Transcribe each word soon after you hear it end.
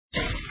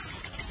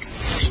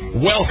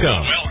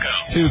Welcome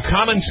to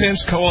Common Sense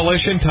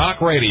Coalition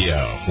Talk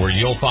Radio, where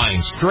you'll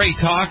find straight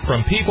talk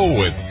from people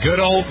with good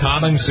old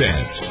common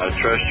sense. I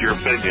trust your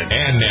opinion.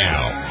 And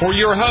now, for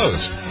your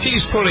host,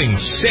 he's putting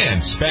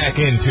sense back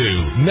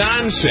into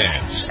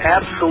nonsense.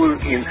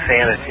 Absolute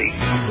insanity.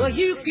 Well,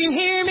 you can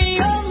hear me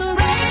on the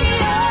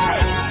radio.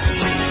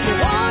 You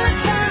want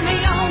to turn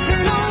me on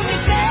the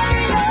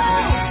stereo.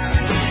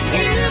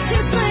 You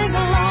can sing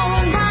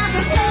along like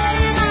a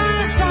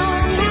my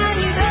song. Now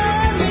you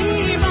done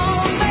me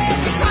wrong,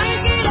 baby,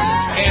 crank it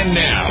up. And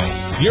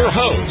now, your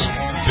host,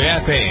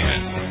 Beth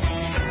Ann.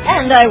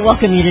 And I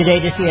welcome you today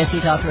to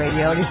CSC Talk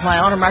Radio. It is my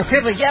honor, my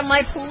privilege, and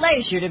my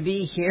pleasure to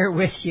be here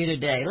with you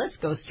today. Let's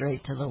go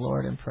straight to the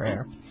Lord in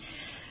prayer.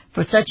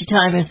 For such a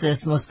time as this,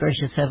 most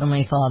gracious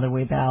Heavenly Father,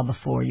 we bow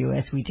before you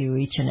as we do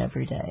each and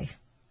every day.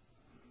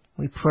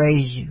 We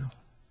praise you.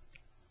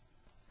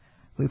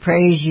 We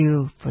praise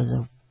you for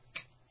the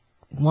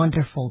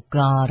wonderful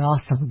God,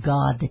 awesome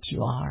God that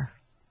you are.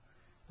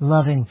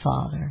 Loving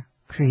Father,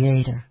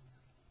 Creator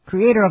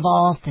of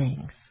all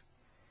things,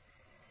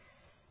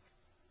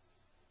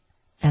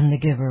 and the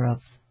giver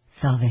of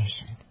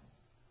salvation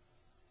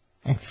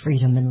and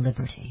freedom and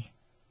liberty.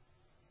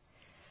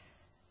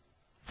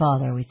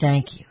 Father, we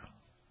thank you.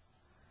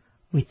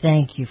 We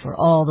thank you for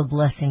all the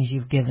blessings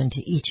you've given to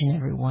each and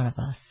every one of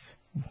us.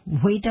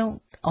 We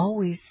don't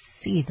always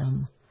see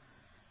them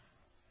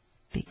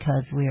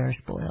because we are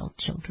spoiled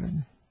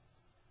children.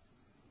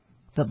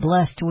 But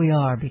blessed we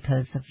are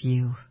because of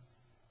you.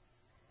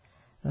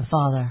 And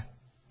Father,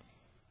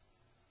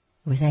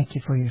 we thank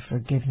you for your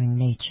forgiving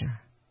nature,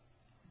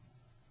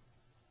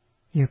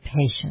 your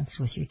patience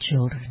with your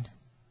children.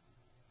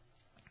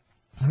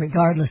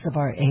 Regardless of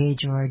our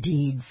age or our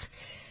deeds,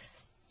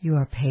 you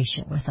are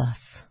patient with us.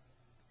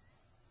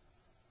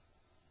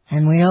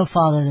 And we know,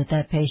 Father,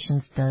 that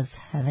patience does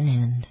have an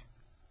end.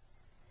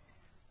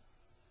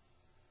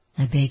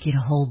 I beg you to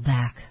hold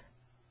back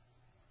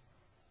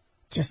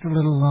just a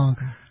little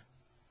longer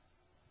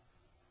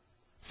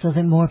so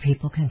that more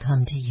people can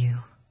come to you,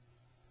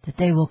 that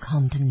they will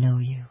come to know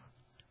you.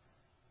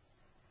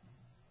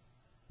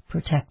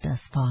 Protect us,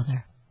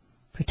 Father.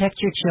 Protect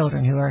your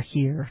children who are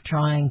here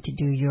trying to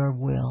do your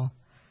will.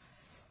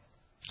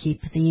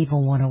 Keep the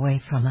evil one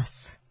away from us.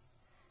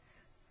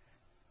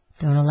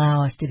 Don't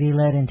allow us to be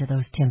led into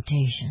those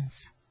temptations.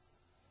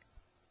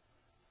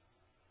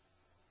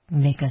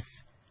 Make us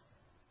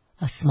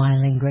a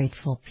smiling,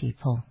 grateful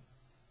people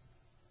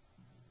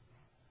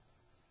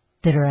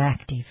that are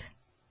active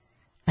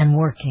and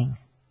working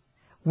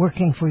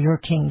for your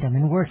kingdom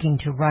and working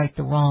to right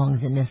the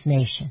wrongs in this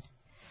nation.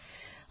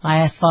 I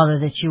ask, Father,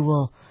 that you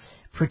will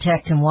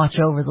protect and watch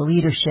over the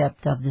leadership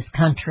of this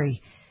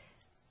country,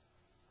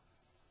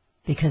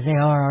 because they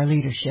are our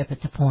leadership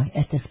at this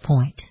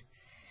point.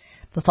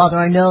 But Father,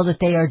 I know that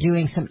they are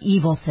doing some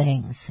evil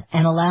things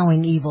and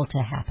allowing evil to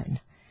happen.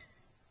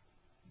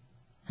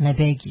 And I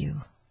beg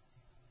you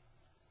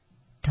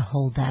to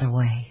hold that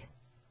away.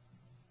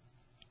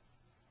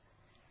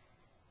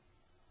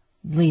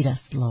 Lead us,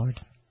 Lord.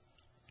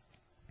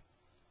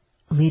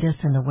 Lead us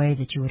in the way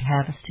that you would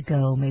have us to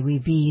go. May we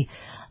be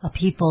a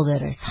people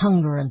that is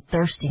hunger and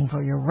thirsting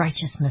for your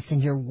righteousness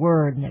and your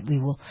word, and that we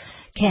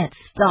can't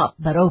stop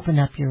but open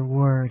up your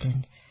word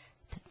and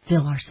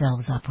fill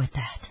ourselves up with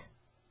that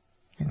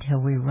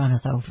until we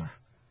runneth over.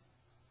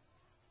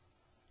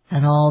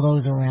 And all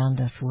those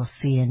around us will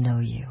see and know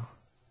you.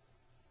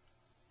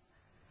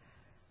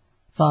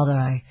 Father,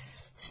 I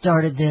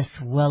started this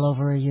well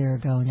over a year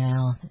ago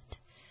now.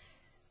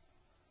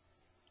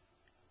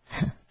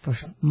 For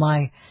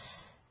my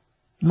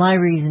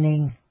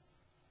reasoning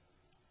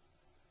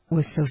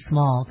was so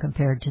small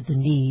compared to the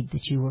need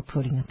that you were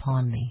putting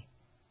upon me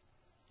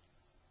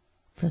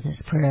for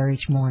this prayer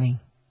each morning.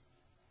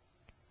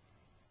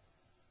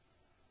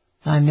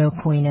 I'm no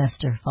Queen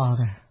Esther,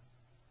 Father,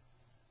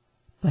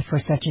 but for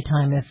such a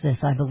time as this,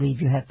 I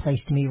believe you have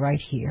placed me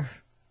right here.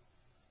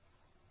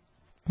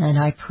 And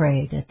I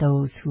pray that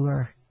those who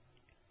are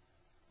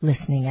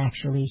listening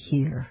actually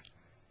hear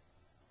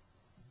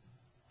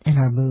and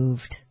are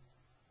moved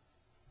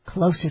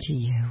closer to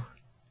you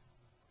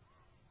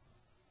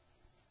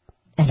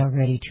and are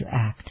ready to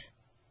act.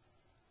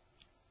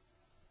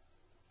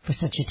 For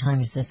such a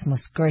time as this,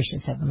 most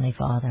gracious Heavenly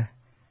Father,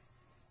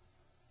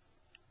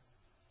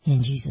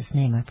 in Jesus'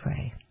 name I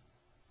pray.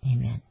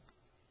 Amen.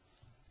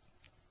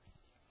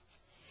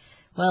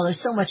 Well,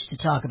 there's so much to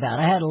talk about.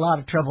 I had a lot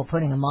of trouble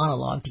putting a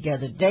monologue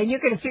together today, and you're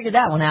going to figure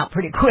that one out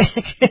pretty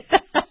quick.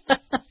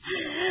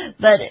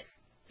 But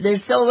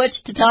there's so much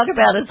to talk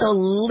about and so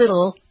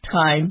little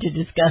time to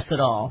discuss it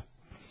all.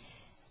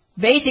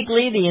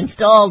 Basically, the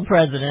installed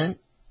president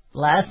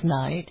last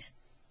night,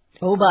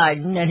 Joe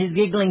Biden, and his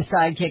giggling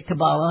sidekick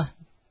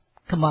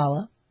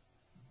Kamala,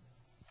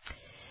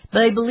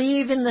 they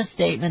believe in the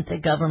statement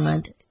that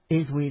government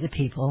is we the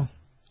people,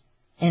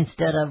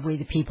 instead of we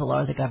the people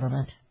are the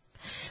government.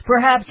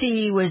 Perhaps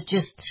he was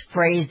just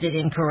phrased it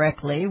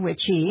incorrectly,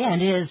 which he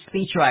and his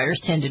speechwriters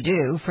tend to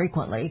do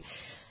frequently.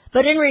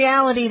 But in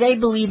reality, they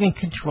believe in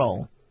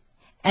control.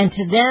 And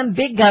to them,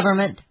 big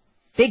government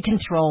big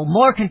control,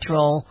 more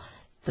control.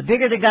 The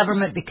bigger the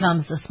government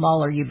becomes, the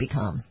smaller you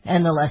become,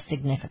 and the less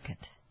significant.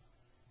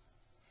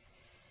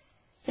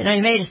 And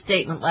I made a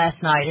statement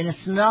last night, and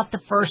it's not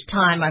the first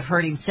time I've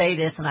heard him say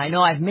this, and I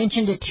know I've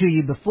mentioned it to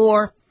you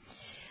before.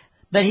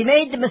 But he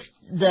made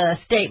the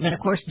statement, of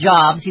course,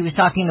 jobs. He was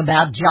talking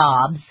about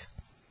jobs.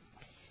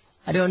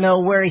 I don't know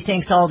where he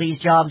thinks all these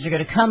jobs are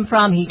going to come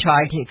from. He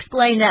tried to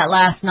explain that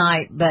last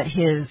night, but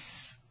his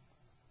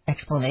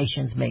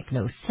explanations make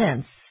no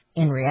sense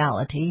in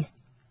reality.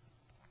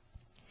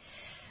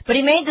 But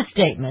he made the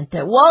statement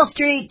that Wall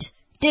Street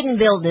didn't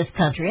build this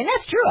country, and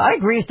that's true. I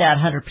agree with that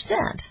 100%.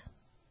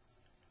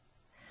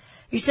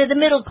 He said the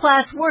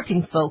middle-class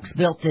working folks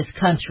built this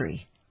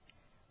country.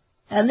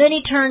 And then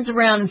he turns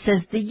around and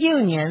says the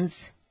unions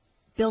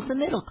built the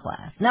middle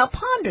class. Now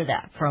ponder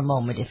that for a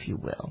moment, if you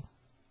will.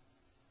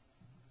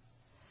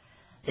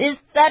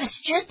 That is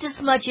just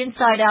as much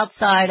inside,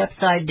 outside,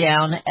 upside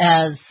down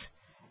as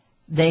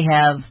they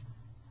have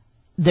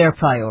their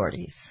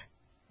priorities.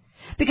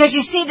 Because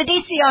you see, the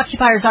D.C.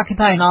 occupiers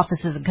occupying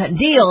offices and cutting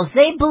deals,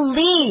 they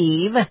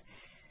believe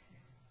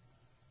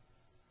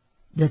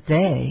that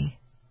they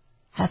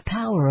have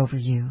power over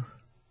you.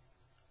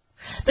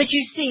 But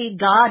you see,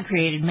 God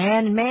created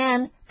man,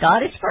 and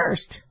God is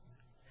first.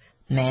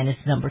 Man is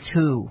number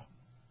 2.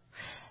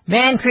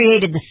 Man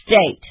created the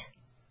state.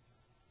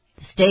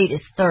 The state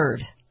is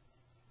third.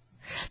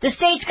 The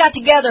states got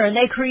together and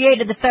they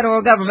created the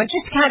federal government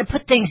just to kind of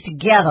put things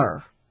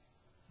together.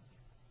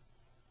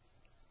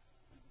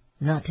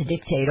 Not to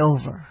dictate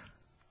over.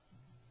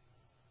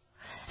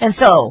 And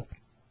so,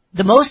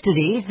 the most of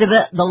these,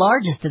 the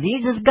largest of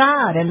these is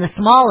God, and the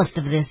smallest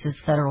of this is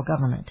federal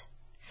government.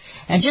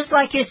 And just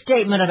like his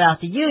statement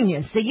about the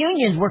unions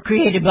were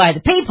created by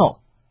the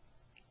people.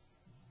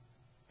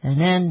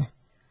 And then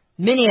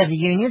many of the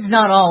unions,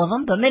 not all of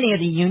them, but many of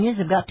the unions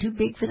have got too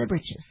big for their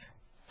britches.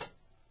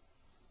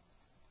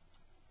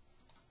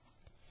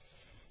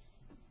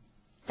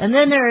 And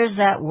then there is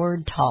that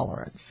word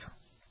tolerance.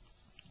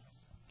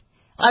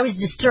 I was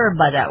disturbed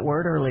by that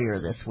word earlier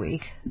this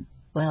week.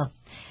 Well,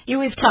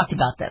 we've talked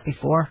about that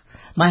before.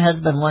 My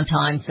husband one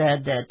time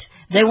said that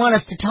they want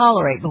us to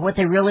tolerate, but what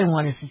they really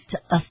want is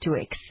us to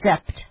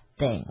accept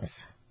things.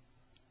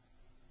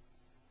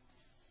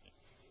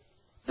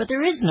 But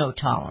there is no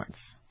tolerance.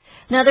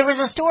 Now, there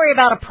was a story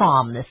about a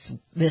prom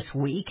this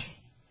week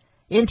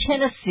in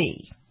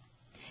Tennessee,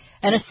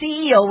 and a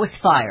CEO was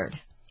fired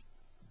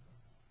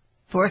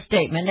for a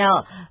statement.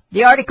 Now,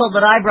 the article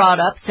that I brought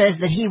up says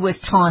that he was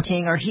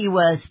taunting or he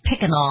was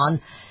picking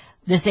on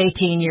this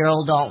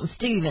 18-year-old Dalton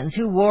Stevens,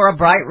 who wore a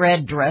bright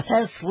red dress,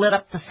 has slit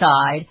up the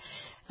side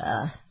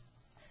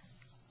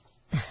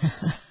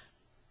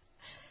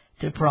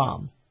to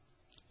prom.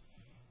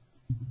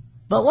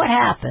 But what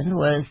happened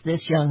was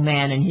this young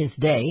man and his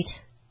date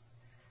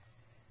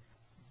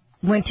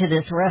went to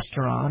this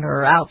restaurant,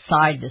 or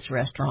outside this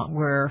restaurant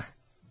where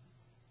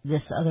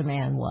this other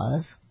man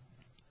was,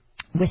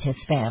 with his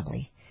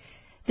family.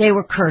 They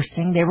were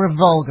cursing, they were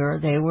vulgar,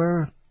 they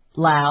were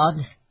loud,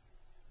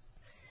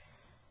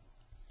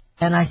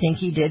 and I think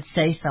he did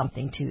say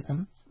something to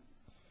them.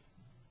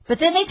 But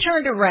then they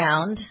turned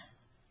around,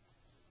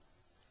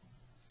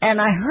 and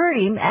I heard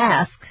him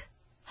ask,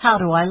 "How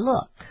do I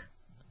look?"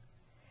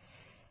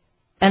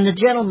 And the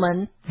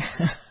gentleman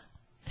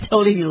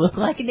told him, "You look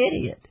like an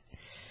idiot."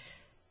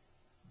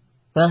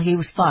 Well, he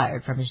was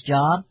fired from his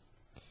job,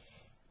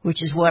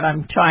 which is what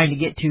I'm trying to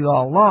get to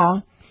all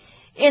along.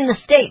 In the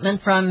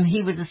statement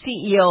he was the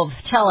CEO of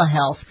a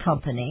telehealth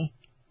company,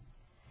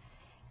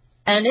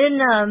 and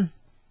in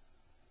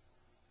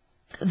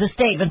the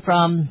statement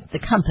from the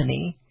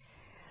company,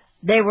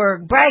 they were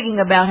bragging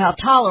about how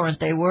tolerant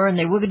they were, and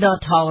they would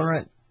not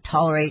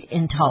tolerate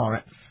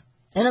intolerance.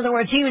 In other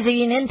words, he was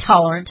being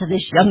intolerant to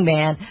this young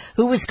man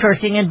who was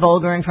cursing and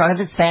vulgar in front of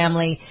his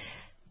family,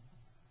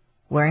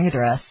 wearing a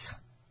dress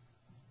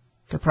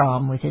to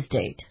prom with his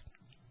date.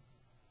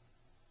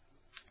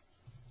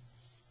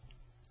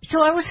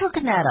 So I was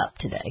looking that up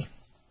today.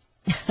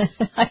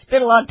 I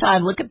spent a lot of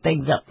time looking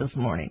things up this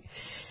morning.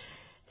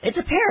 It's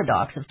a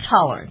paradox of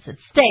tolerance. It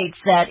states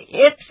that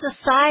if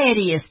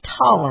society is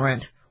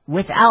tolerant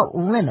without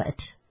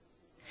limit,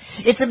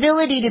 its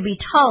ability to be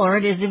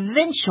tolerant is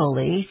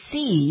eventually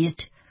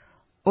seized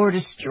or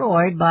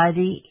destroyed by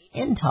the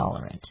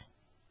intolerant.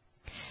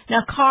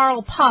 Now,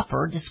 Karl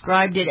Popper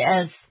described it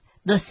as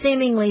the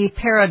seemingly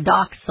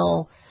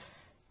paradoxical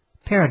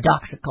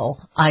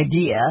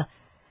idea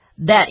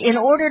that in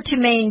order to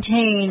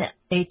maintain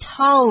a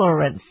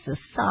tolerant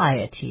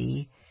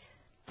society,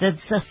 the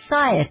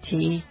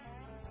society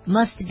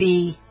must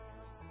be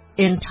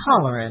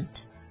intolerant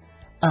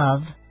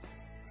of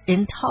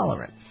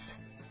intolerance.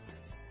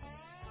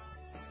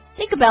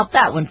 Think about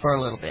that one for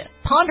a little bit.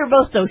 Ponder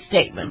both those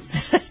statements,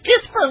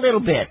 just for a little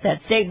bit.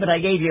 That statement I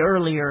gave you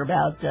earlier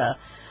about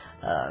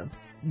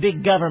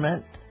big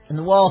government and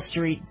the Wall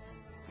Street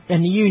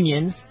and the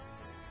unions,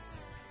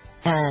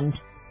 and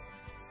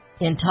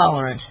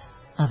intolerant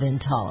of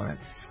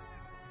intolerance.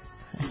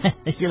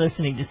 You're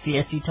listening to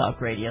CSC Talk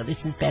Radio. This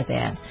is Beth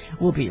Ann.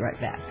 We'll be right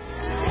back.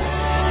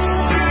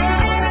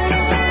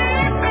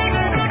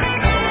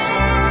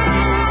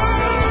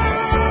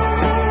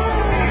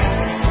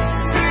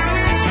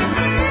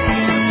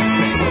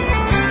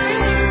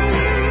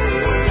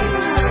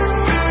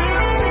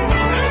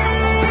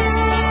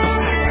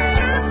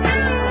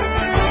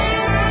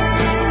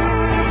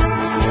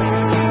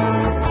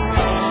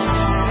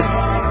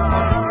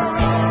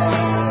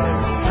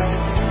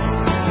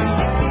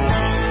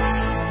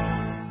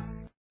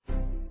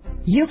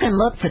 You can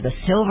look for the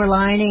silver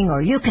lining,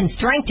 or you can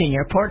strengthen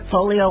your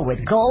portfolio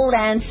with gold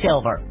and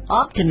silver.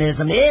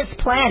 Optimism is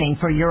planning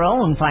for your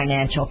own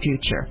financial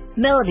future.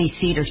 Melody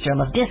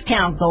Cedarstrom of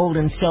Discount Gold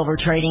and Silver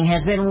Trading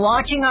has been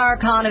watching our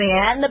economy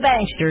and the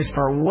banksters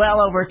for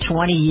well over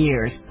 20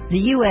 years. The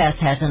U.S.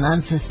 has an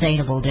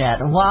unsustainable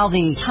debt, and while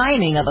the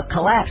timing of a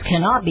collapse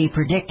cannot be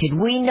predicted,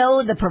 we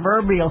know the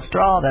proverbial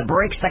straw that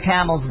breaks the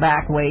camel's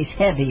back weighs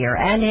heavier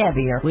and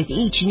heavier with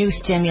each new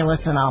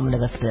stimulus and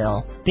omnibus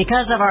bill.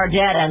 Because of our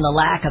debt and the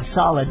lack of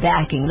solid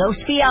backing, those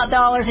fiat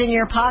dollars in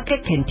your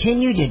pocket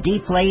continue to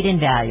deflate in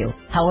value.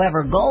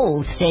 However,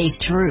 gold stays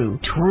true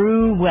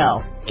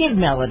wealth. Give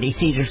Melody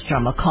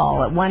Cedarstrom a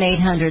call at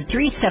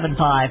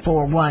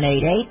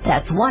 1-800-375-4188.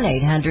 That's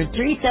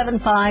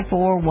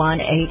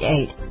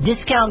 1-800-375-4188.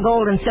 Discount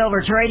Gold and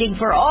Silver Trading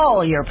for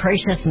all your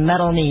precious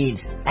metal needs.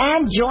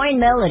 And join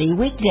Melody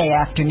weekday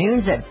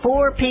afternoons at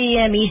 4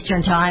 p.m.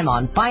 Eastern Time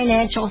on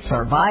Financial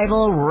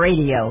Survival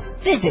Radio.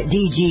 Visit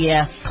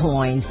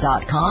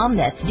DGScoins.com.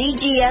 That's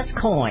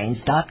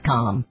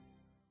DGScoins.com.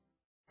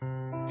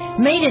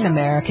 Made in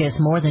America is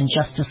more than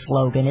just a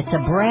slogan. It's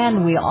a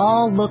brand we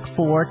all look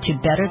for to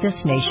better this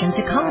nation's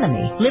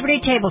economy. Liberty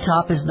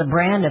Tabletop is the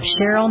brand of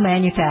Sherrill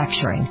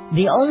Manufacturing,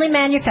 the only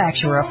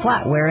manufacturer of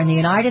flatware in the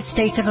United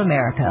States of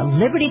America.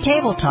 Liberty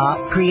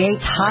Tabletop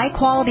creates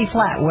high-quality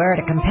flatware at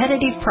a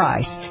competitive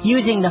price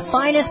using the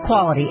finest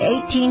quality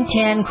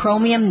 1810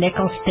 chromium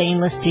nickel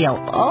stainless steel.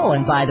 Oh,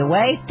 and by the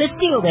way, the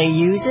steel they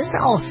use is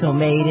also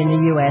made in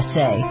the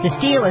USA. The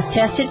steel is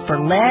tested for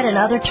lead and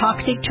other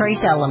toxic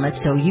trace elements,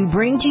 so you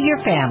bring to your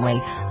family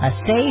a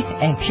safe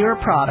and pure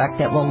product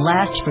that will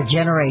last for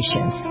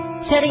generations.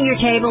 Setting your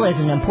table is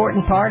an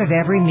important part of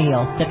every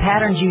meal. The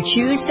patterns you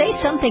choose say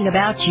something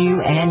about you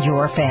and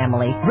your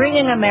family.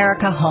 Bringing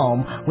America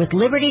home with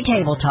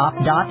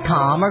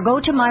LibertyTabletop.com, or go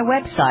to my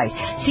website,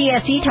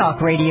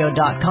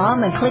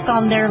 CSETalkRadio.com, and click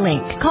on their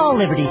link. Call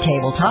Liberty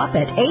Tabletop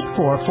at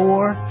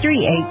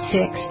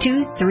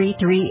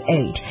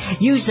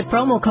 844-386-2338. Use the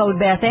promo code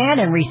Beth Ann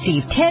and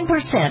receive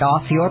 10%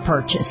 off your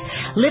purchase.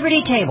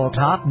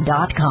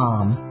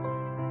 LibertyTabletop.com.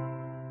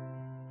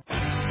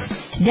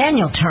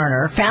 Daniel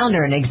Turner,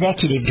 founder and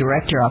executive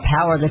director of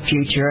Power the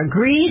Future,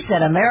 agrees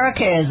that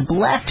America is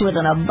blessed with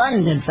an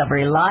abundance of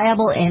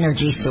reliable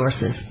energy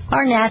sources.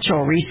 Our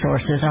natural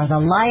resources are the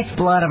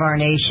lifeblood of our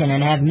nation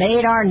and have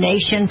made our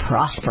nation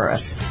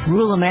prosperous.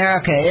 Rural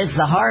America is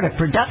the heart of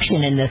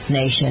production in this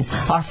nation.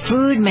 Our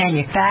food,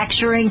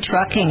 manufacturing,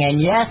 trucking, and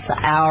yes,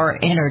 our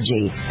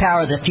energy.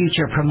 Power the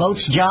Future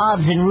promotes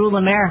jobs in rural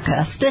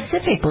America,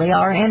 specifically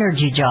our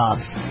energy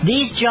jobs.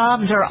 These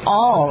jobs are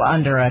all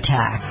under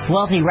attack.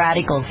 Wealthy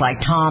radicals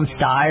like Tom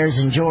Stiers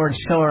and George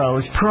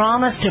Soros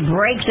promise to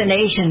break the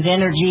nation's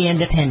energy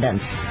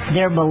independence.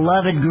 Their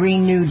beloved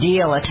Green New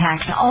Deal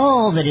attacks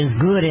all that is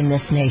good in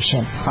this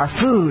nation. Our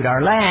food,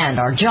 our land,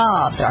 our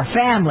jobs, our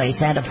families,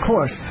 and of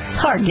course,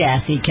 our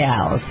gassy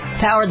cows.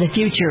 Power the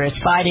Future is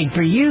fighting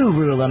for you,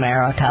 rural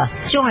America.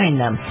 Join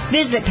them.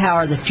 Visit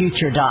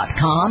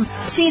PowerTheFuture.com.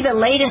 See the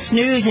latest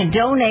news and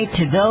donate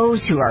to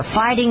those who are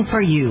fighting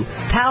for you.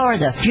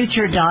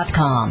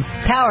 PowerTheFuture.com.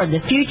 Power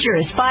the Future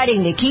is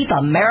fighting to keep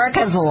America's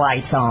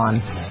lights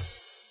on.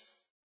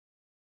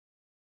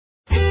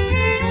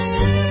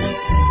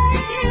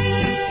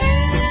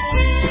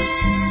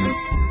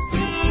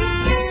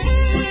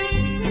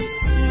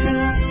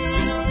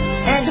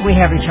 We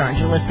have returned.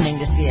 You're listening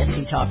to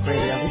CSC Talk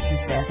Radio. This is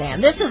Beth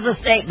Ann. This is a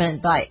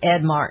statement by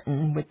Ed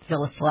Martin with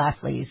Phyllis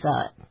Schlafly's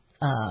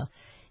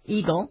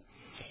Eagle.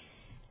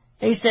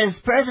 He says,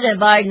 President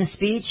Biden's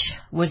speech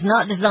was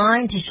not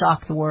designed to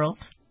shock the world.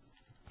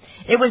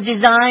 It was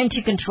designed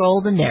to control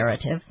the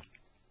narrative.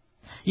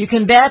 You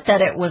can bet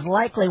that it was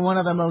likely one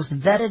of the most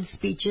vetted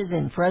speeches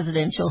in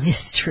presidential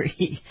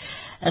history.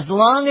 As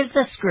long as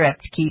the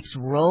script keeps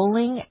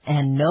rolling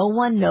and no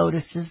one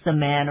notices the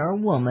man or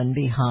woman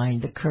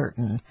behind the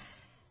curtain,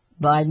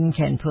 Biden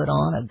can put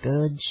on a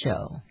good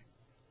show.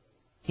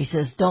 He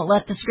says, don't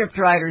let the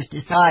scriptwriters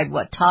decide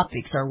what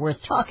topics are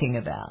worth talking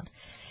about.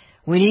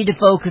 We need to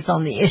focus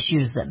on the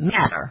issues that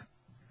matter,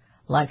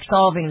 like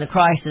solving the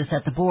crisis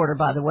at the border,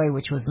 by the way,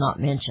 which was not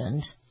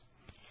mentioned,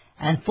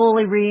 and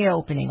fully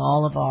reopening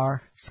all of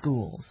our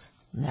schools.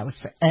 And that was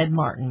for Ed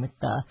Martin with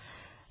the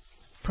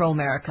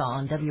Pro-America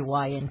on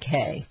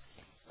WYNK.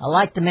 I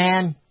like the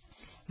man,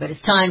 but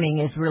his timing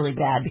is really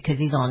bad because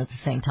he's on at the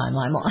same time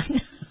I'm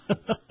on.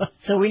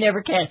 So we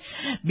never can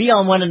be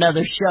on one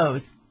another's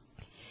shows.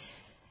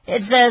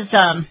 It says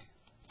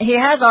he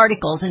has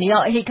articles, and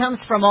he comes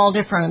from all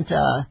different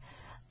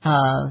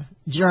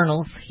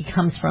journals. He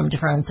comes from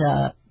different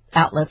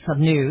outlets of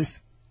news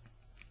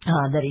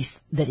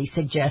that he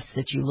suggests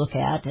that you look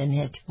at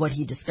and what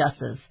he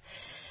discusses.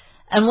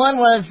 And one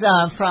was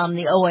from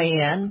the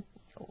OAN,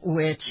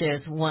 which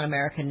is One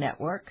American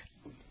Network.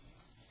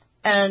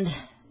 And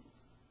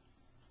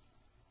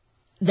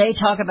they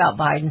talk about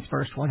Biden's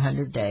first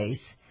 100 days.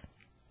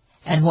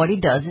 And what he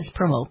does is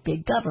promote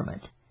big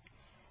government.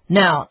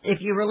 Now,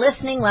 if you were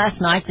listening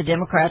last night, the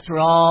Democrats were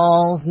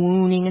all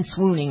wooning and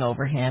swooning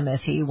over him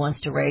as he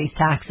wants to raise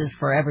taxes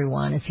for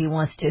everyone, as he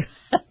wants to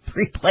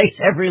replace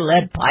every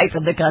lead pipe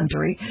in the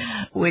country,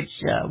 which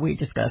we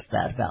discussed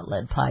that about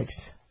lead pipes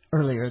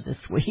earlier this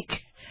week.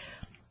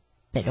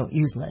 They don't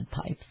use lead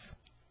pipes.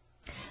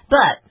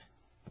 But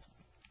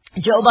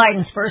Joe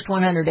Biden's first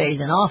 100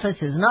 days in office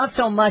is not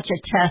so much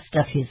a test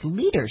of his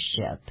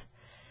leadership,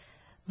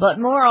 but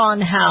more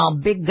on how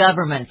big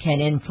government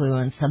can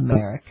influence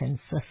American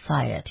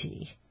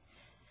society.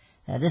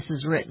 Now, this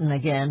is written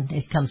again,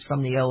 it comes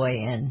from the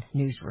OAN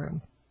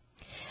newsroom.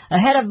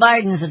 Ahead of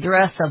Biden's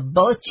address of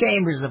both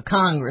chambers of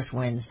Congress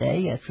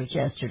Wednesday,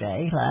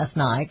 last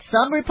night,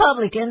 some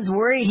Republicans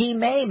worried he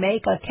may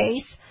make a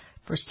case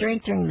for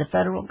strengthening the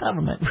federal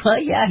government.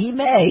 Well, yeah, he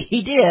may.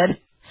 He did.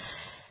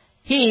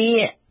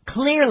 He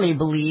clearly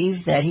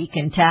believes that he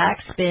can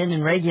tax, spend,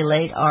 and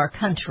regulate our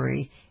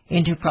country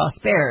into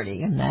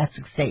prosperity, and that's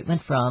a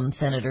statement from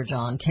Senator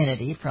John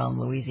Kennedy from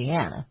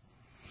Louisiana.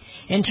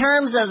 In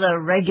terms of the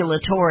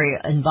regulatory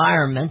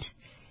environment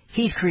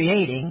he's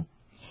creating,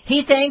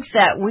 he thinks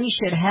that we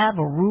should have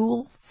a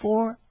rule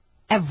for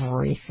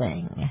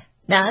everything.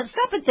 Now,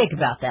 stop and think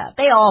about that.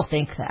 They all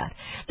think that.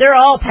 They're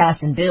all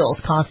passing bills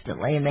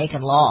constantly and making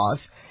laws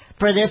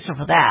for this or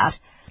for that.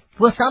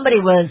 Well,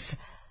 somebody was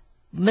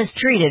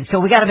mistreated,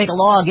 so we got to make a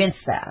law against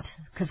that,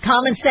 because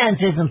common sense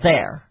isn't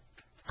there.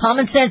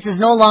 Common sense is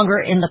no longer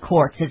in the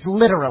courts. It's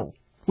literal.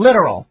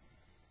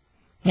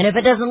 And if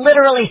it doesn't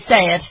literally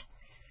say it,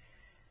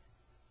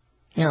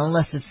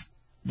 unless it's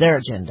their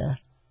agenda,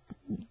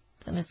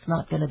 then it's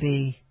not going to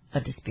be a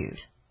dispute.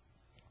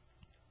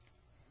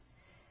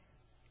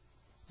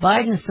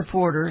 Biden's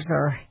supporters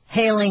are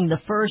hailing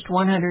the first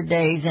 100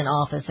 days in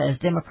office as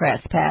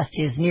Democrats passed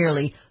his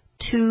nearly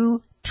 $2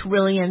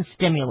 trillion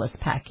stimulus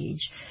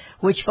package,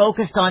 which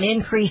focused on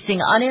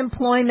increasing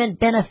unemployment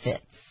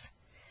benefits,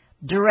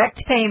 direct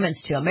payments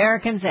to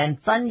Americans, and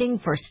funding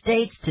for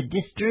states to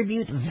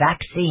distribute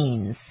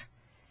vaccines.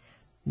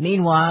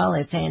 Meanwhile,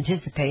 it's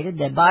anticipated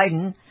that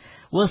Biden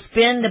will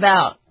spend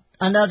about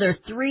another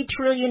 $3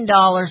 trillion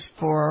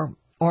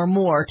or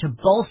more to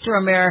bolster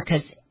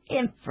America's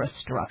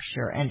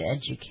infrastructure and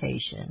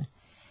education.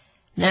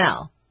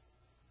 Now,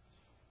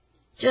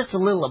 just a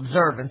little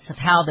observance of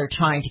how they're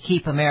trying to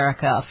keep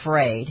America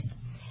afraid.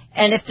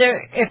 And if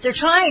they're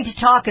trying to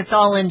talk us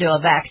all into a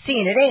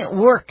vaccine, it ain't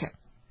working.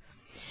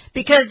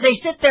 Because they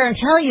sit there and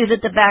tell you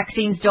that the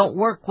vaccines don't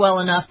work well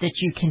enough that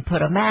you can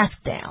put a mask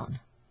down,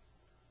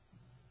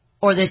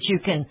 or that you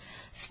can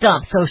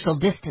stop social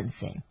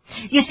distancing.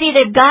 You see,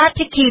 they've got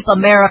to keep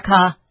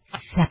America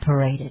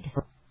separated.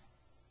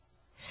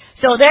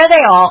 So there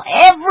they all,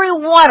 every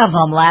one of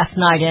them last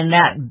night in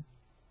that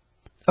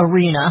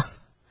arena,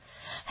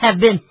 have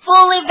been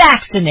fully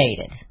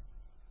vaccinated.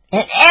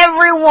 And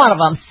every one of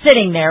them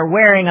sitting there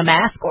wearing a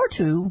mask or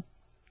two.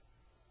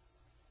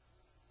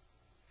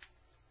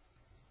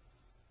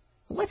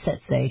 What's that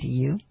say to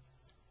you?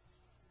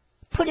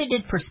 Put it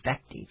in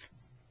perspective.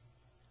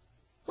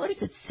 What does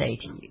it say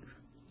to you?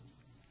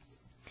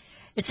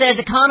 It says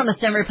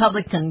economists and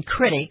Republican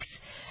critics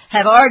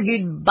have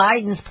argued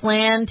Biden's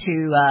plan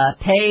to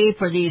pay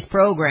for these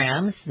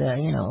programs, the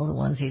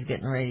ones he's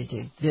getting ready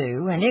to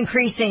do, and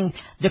increasing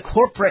the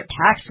corporate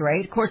tax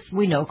rate. Of course,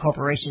 we know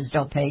corporations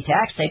don't pay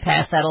tax. They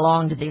pass that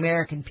along to the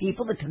American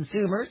people, the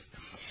consumers,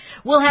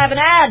 will have an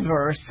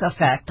adverse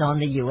effect on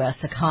the U.S.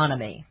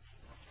 economy.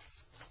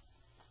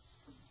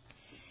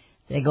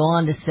 They go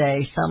on to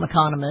say some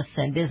economists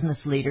and business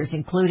leaders,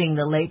 including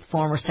the late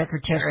former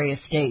Secretary of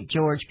State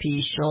George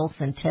P. Shultz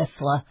and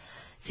Tesla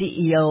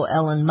CEO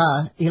Elon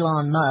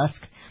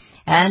Musk,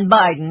 and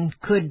Biden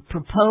could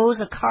propose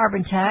a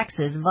carbon tax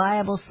as a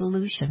viable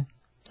solution.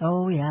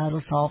 Oh, yeah,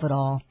 it'll solve it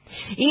all.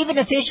 Even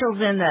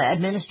officials in the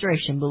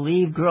administration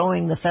believe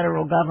growing the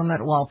federal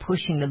government while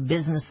pushing the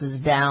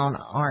businesses down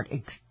aren't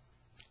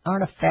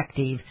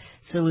effective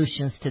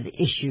solutions to the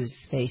issues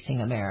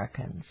facing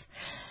Americans.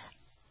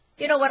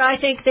 You know what I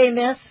think they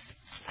miss?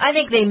 I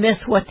think they miss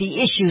what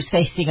the issues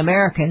facing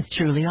Americans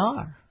truly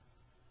are.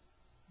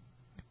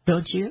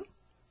 Don't you?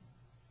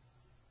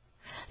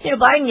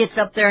 Biden gets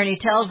up there and he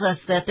tells us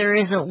that there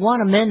isn't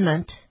one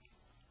amendment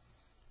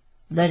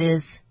that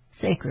is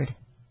sacred.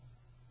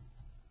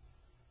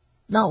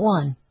 Not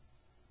one.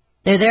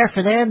 They're there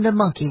for them to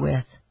monkey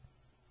with,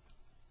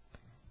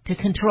 to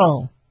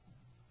control,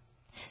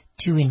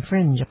 to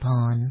infringe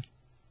upon.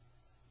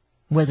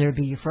 Whether it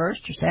be your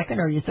first, your second,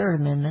 or your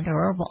third amendment,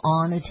 or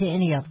on to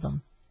any of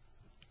them.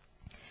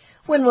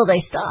 When will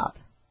they stop?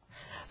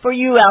 For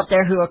you out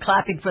there who are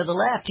clapping for the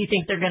left, you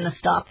think they're going to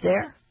stop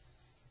there?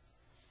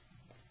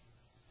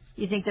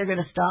 You think they're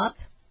going to stop?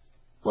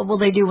 What will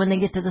they do when they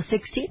get to the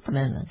 16th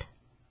Amendment?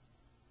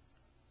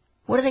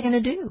 What are they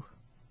going to do?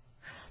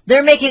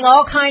 They're making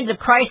all kinds of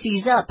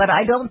crises up, but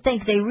I don't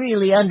think they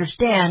really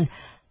understand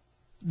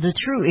the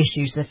true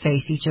issues that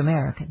face each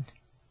American.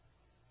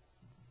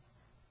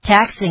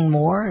 Taxing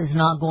more is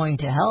not going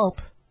to help.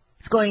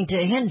 It's going to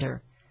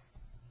hinder.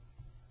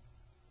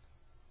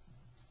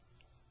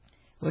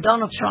 Well,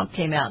 Donald Trump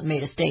came out and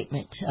made a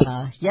statement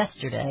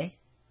yesterday.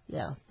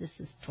 Yeah, this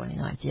is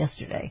 29th,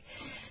 yesterday.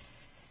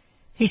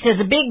 He says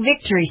a big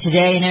victory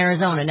today in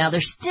Arizona. Now,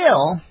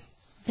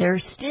 they're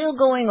still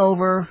going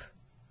over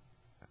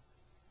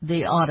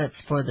the audits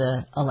for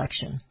the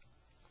election.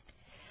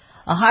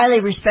 A highly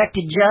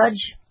respected judge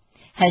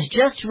has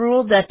just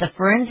ruled that the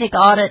forensic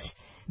audit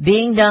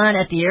being done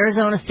at the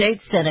Arizona State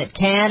Senate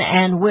can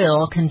and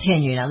will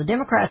continue. Now, the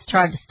Democrats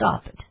tried to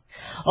stop it.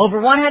 Over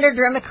 100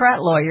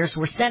 Democrat lawyers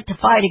were sent to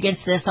fight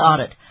against this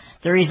audit.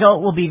 The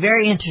result will be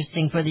very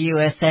interesting for the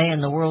USA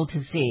and the world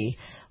to see.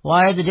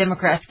 Why are the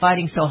Democrats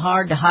fighting so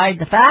hard to hide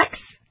the facts?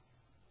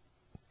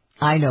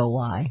 I know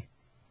why.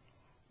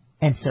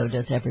 And so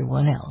does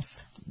everyone else.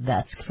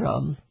 That's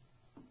from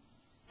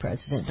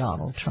President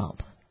Donald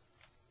Trump.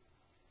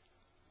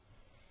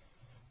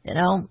 You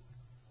know,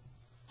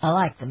 I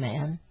like the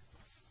man.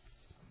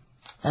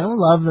 I don't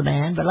love the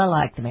man, but I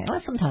like the man.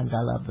 Well, sometimes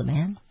I love the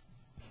man.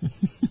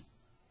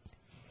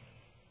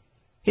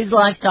 His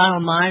lifestyle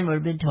and mine would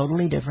have been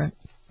totally different.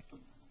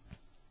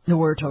 They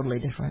were totally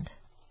different.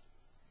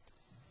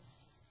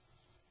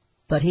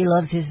 But he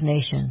loves his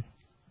nation.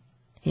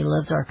 He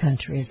loves our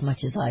country as much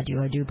as I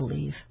do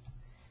believe.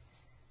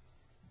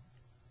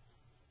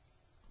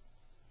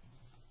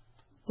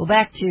 Well,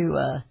 back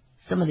to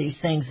some of these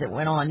things that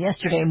went on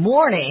yesterday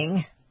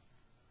morning.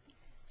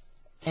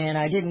 And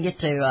I didn't get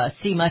to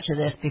see much of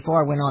this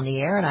before I went on the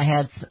air, and I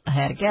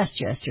had a guest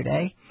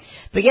yesterday.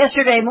 But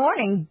yesterday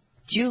morning,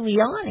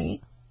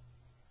 Giuliani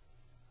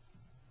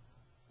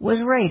was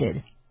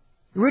raided.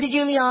 Rudy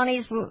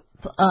Giuliani's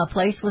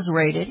place was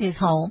raided, his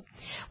home.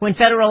 When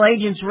federal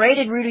agents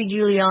raided Rudy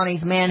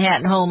Giuliani's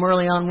Manhattan home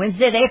early on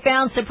Wednesday, they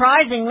found,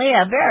 surprisingly,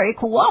 a very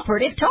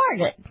cooperative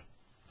target.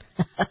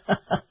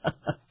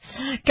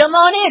 Come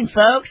on in,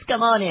 folks.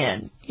 Come on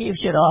in. You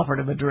should have offered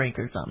him a drink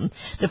or something.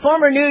 The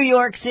former New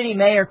York City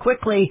mayor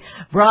quickly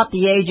brought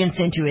the agents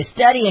into his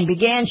study and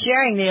began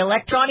sharing the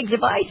electronic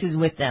devices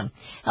with them,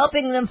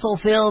 helping them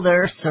fulfill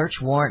their search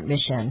warrant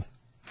mission.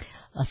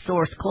 A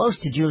source close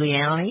to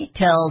Giuliani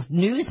tells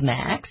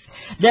Newsmax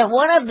that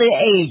one of the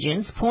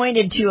agents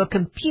pointed to a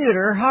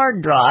computer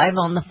hard drive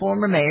on the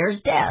former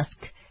mayor's desk,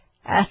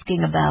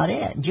 asking about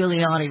it.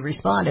 Giuliani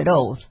responded,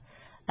 "Oh,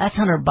 that's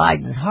Hunter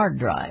Biden's hard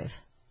drive."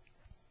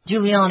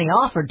 Giuliani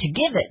offered to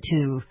give it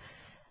to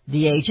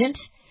the agent,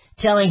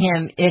 telling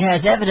him it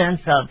has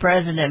evidence of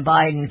President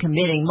Biden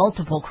committing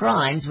multiple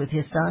crimes with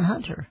his son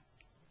Hunter.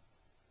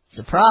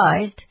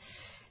 Surprised,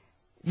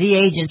 the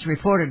agents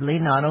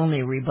reportedly not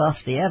only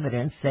rebuffed the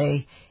evidence,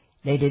 they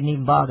didn't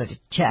even bother to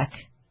check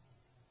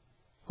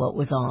what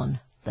was on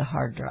the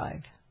hard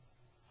drive.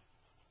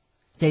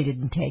 They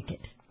didn't take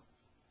it.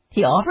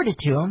 He offered it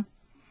to him,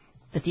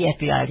 but the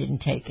FBI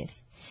didn't take it.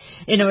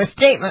 In a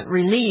statement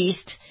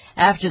released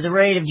after the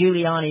raid of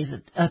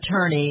Giuliani's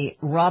attorney,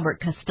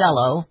 Robert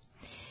Costello,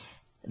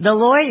 the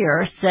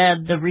lawyer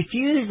said the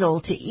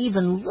refusal to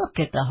even look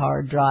at the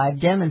hard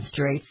drive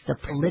demonstrates the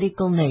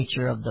political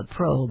nature of the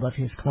probe of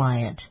his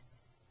client.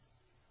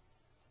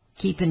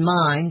 Keep in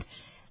mind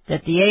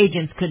that the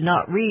agents could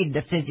not read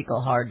the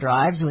physical hard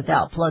drives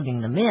without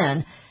plugging them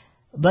in,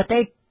 but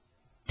they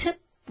took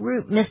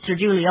Mr.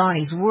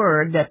 Giuliani's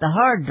word that the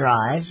hard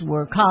drives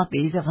were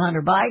copies of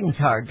Hunter Biden's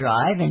hard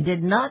drive and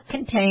did not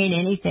contain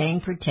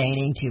anything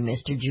pertaining to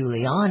Mr.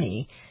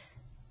 Giuliani,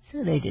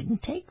 so they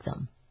didn't take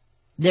them.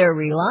 Their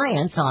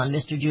reliance on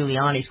Mr.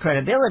 Giuliani's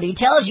credibility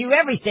tells you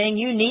everything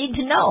you need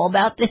to know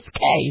about this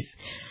case.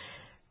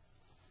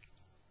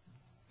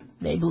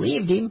 They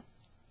believed him,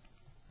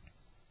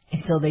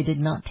 and so they did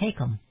not take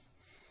them.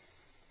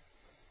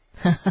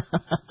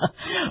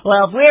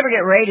 Well, if we ever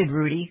get raided,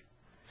 Rudy,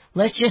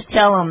 let's just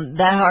tell them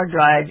that hard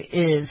drive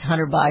is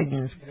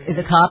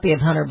a copy of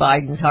Hunter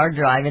Biden's hard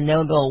drive, and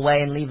they'll go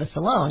away and leave us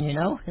alone, you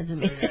know?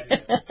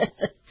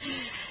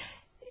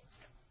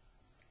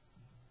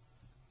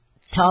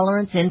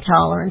 Tolerance,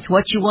 intolerance,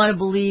 what you want to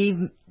believe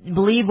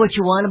what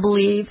you want to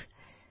believe.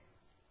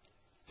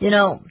 You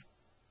know,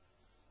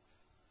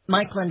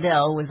 Mike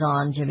Lindell was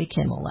on Jimmy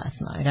Kimmel last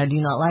night. I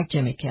do not like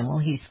Jimmy Kimmel.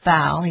 He's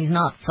foul. He's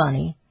not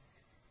funny.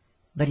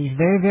 But he's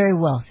very, very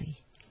wealthy.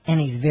 And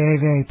he's very,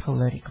 very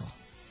political.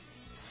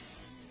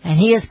 And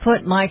he has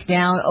put Mike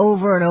down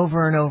over and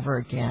over and over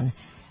again.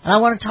 And I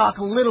want to talk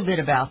a little bit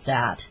about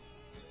that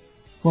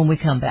when we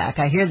come back.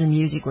 I hear the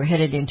music. We're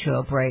headed into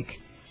a break.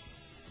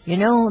 You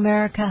know,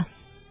 America,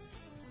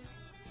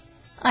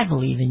 I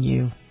believe in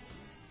you.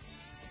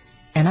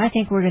 And I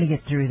think we're going to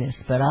get through this.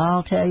 But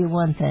I'll tell you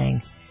one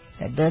thing.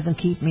 That doesn't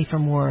keep me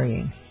from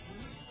worrying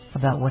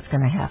about what's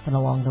going to happen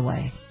along the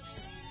way.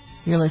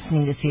 You're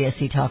listening to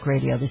CSC Talk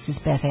Radio. This is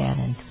Beth Ann,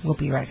 and we'll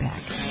be right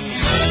back.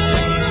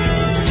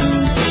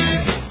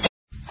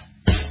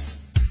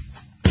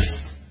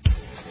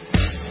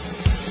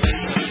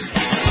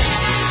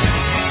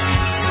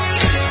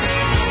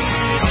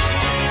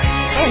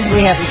 And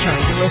we have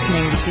returned to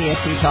listening to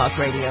CSC Talk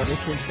Radio. This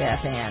is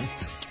Beth Ann.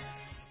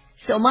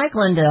 So Mike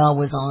Lindell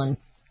was on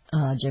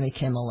Jimmy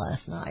Kimmel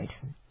last night.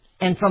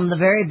 And from the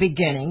very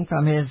beginning,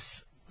 from his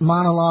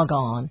monologue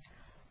on,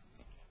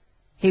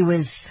 he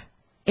was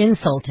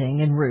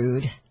insulting and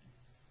rude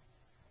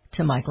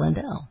to Mike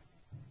Lindell,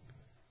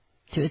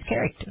 to his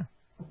character.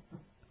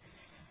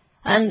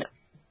 And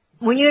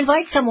when you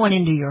invite someone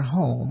into your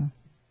home,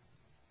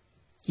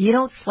 you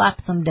don't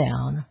slap them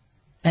down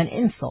and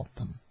insult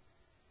them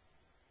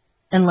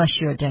unless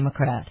you're a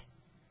Democrat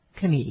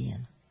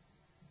comedian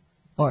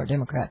or a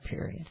Democrat,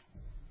 period.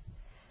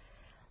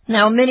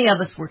 Now, many of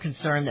us were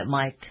concerned that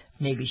Mike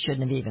maybe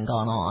shouldn't have even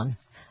gone on,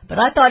 but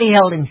I thought he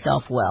held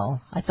himself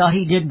well. I thought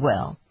he did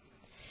well.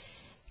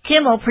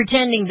 Kimmel,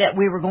 pretending that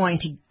we were going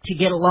to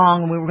get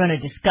along and we were going to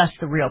discuss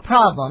the real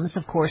problems,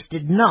 of course,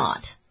 did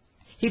not.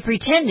 He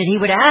pretended he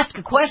would ask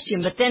a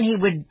question, but then he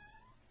would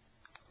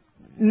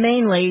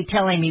mainly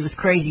tell him he was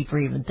crazy for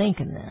even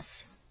thinking this.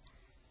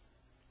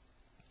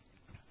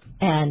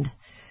 And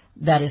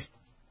that is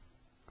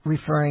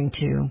referring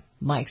to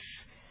Mike's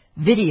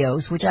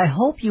videos, which I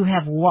hope you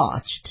have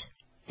watched.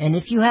 And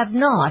if you have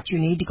not, you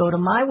need to go to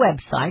my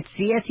website,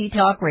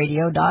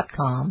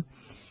 csetalkradio.com,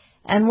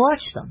 and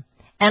watch them.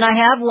 And I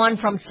have one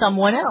from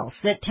someone else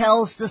that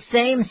tells the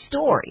same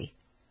story.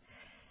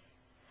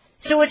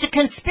 So it's a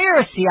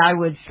conspiracy, I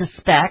would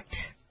suspect,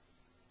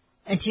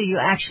 until you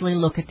actually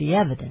look at the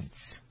evidence,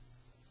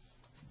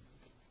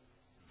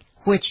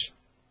 which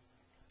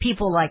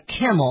people like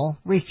Kimmel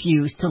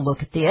refuse to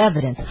look at the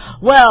evidence.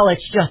 Well,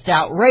 it's just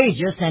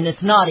outrageous and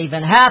it's not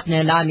even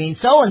happening. I mean,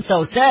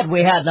 so-and-so said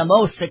we had the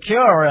most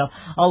secure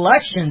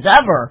elections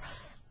ever.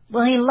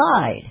 Well, he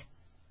lied.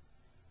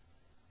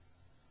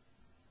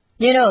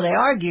 You know, they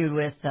argued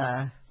with,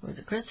 was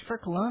it Christopher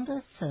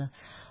Columbus,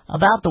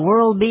 about the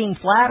world being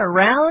flat or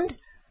round?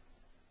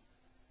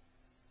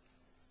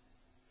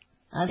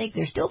 I think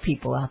there's still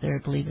people out there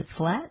who believe it's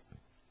flat.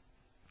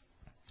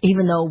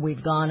 Even though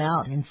we've gone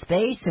out in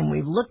space and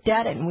we've looked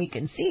at it and we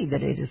can see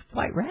that it is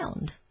quite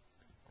round.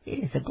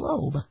 It is a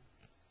globe.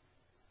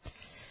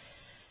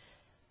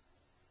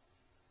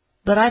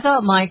 But I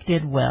thought Mike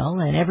did well,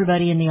 and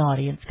everybody in the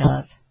audience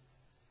got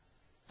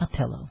a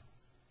pillow.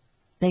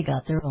 They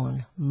got their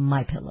own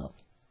MyPillow.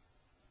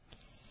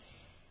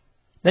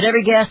 But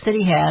every guest that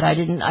he had, I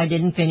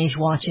didn't finish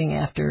watching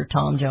after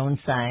Tom Jones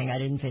sang. I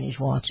didn't finish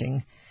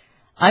watching.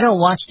 I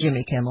don't watch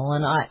Jimmy Kimmel,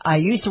 and I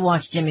used to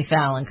watch Jimmy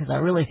Fallon because I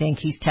really think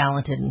he's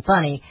talented and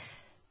funny.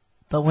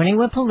 But when he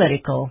went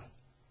political,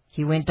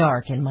 he went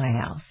dark in my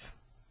house.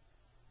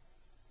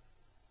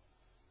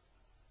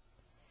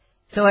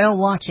 So I don't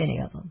watch any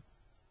of them.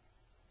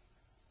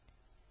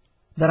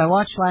 But I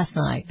watched last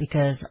night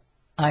because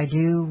I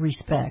do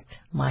respect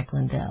Mike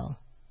Lindell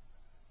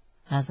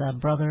as a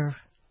brother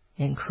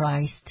in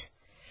Christ,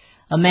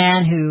 a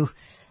man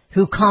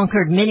who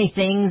conquered many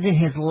things in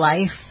his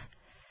life.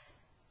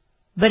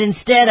 But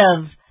instead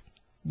of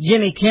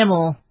Jimmy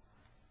Kimmel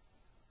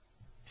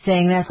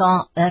saying,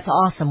 that's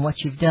awesome what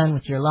you've done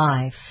with your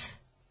life,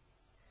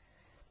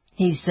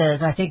 he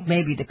says, I think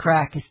maybe the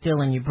crack is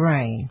still in your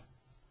brain.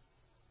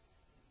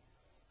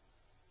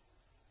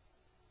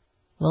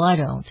 Well, I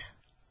don't.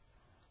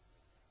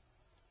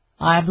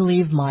 I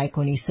believe Mike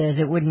when he says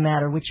it wouldn't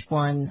matter which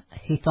one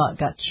he thought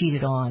got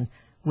cheated on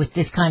with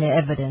this kind of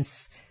evidence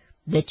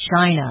that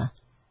China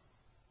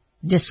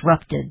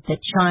disrupted, that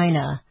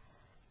China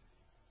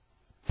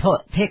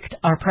picked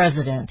our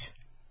president.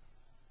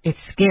 It's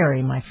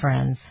scary, my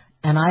friends,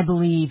 and I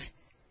believe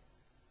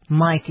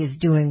Mike is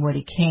doing what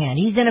he can.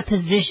 He's in a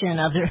position,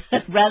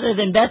 rather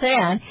than Beth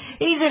Ann,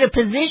 he's in a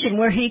position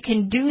where he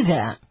can do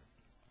that.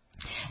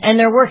 And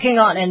they're working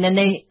on, and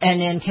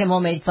then Kimmel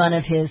made fun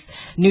of his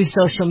new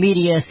social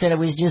media, said it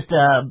was just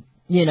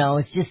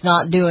it's just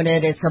not doing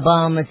it. It's a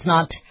bum. It's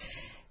not,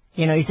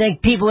 you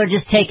think people are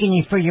just taking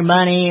you for your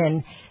money,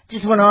 and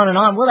just went on and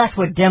on. Well, that's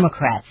what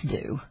Democrats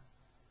do,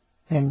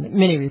 and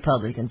many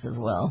Republicans as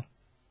well.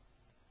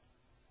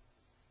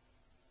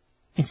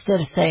 Instead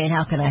of saying,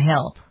 how can I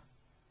help?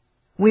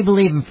 We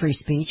believe in free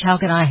speech. How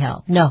can I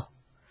help? No.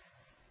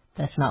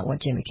 That's not what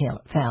Jimmy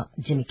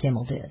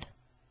Kimmel did.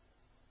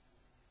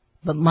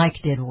 But Mike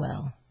did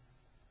well.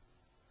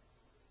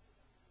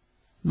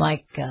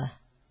 Mike,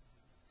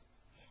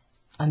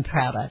 I'm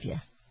proud of you.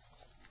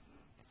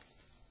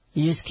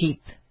 You just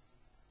keep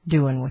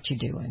doing what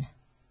you're doing.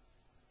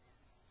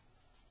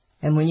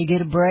 And when you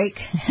get a break,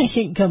 you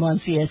can come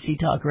on CSC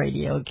Talk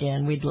Radio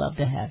again. We'd love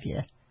to have you.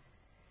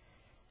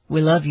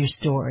 We love your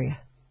story.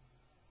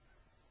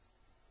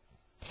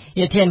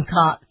 Tim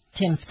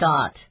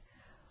Scott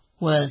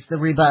was the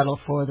rebuttal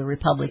for the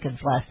Republicans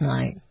last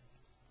night.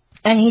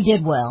 And he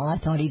did well. I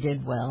thought he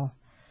did well.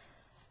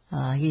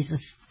 He's a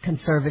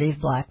conservative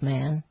black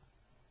man,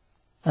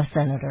 a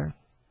senator.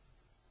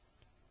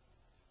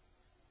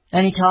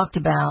 And he talked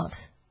about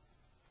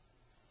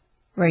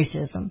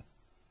racism,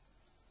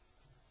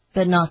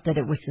 but not that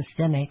it was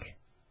systemic.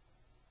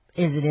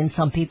 Is it in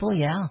some people?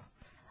 Yeah.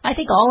 I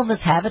think all of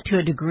us have it to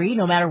a degree,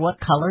 no matter what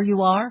color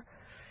you are.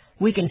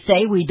 We can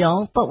say we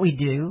don't, but we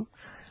do.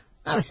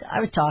 I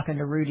was talking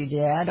to Rudy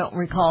today. I don't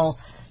recall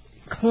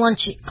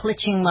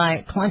clutching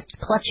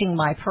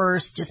my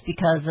purse just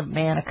because a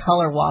man of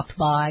color walked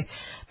by.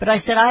 But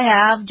I said, I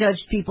have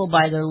judged people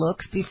by their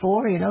looks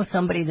before. You know,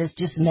 somebody that's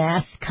just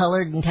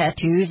colored and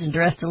tattoos and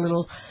dressed a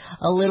little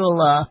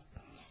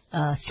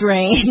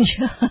strange.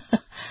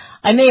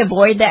 I may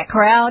avoid that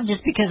crowd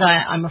just because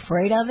I'm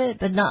afraid of it,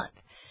 but not.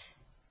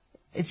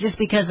 It's just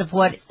because of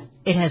what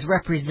it has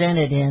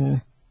represented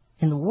in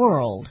the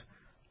world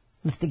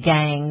with the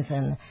gangs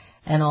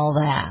and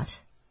all that.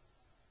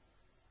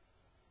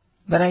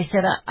 But I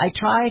said I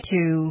try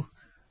to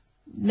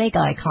make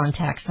eye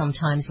contact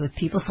sometimes with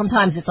people.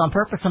 Sometimes it's on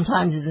purpose,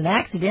 sometimes it's an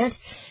accident.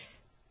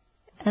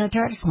 And I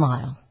try to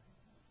smile.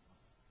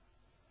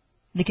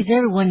 Because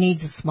everyone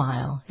needs a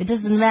smile. It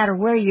doesn't matter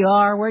where you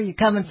are, where you're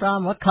coming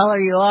from, what color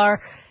you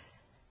are.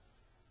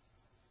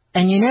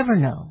 And you never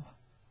know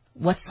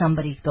what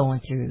somebody's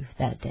going through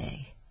that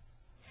day.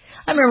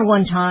 I remember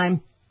one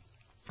time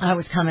I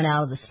was coming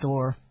out of the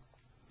store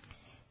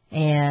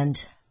and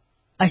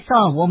I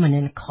saw a woman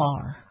in a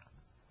car.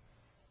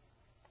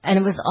 And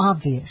it was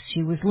obvious.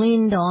 She was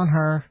leaned on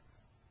her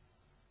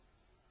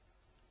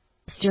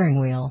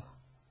steering wheel,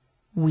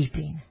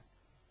 weeping.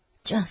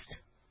 Just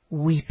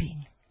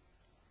weeping.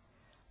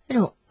 I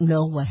don't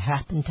know what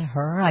happened to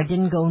her. I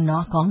didn't go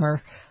knock on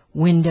her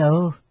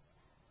window.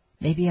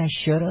 Maybe I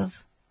should have.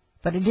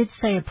 But I did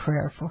say a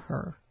prayer for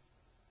her.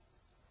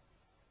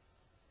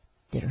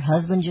 Did her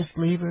husband just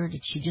leave her?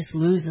 Did she just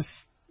lose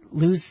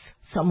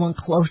someone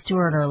close to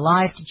her in her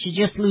life? Did she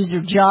just lose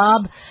her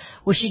job?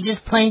 Was she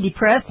just plain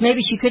depressed?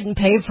 Maybe she couldn't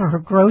pay for her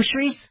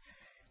groceries?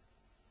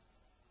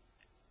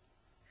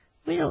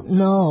 We don't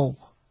know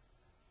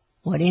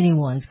what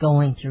anyone's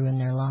going through in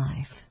their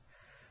life.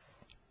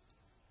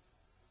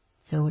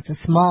 So it's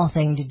a small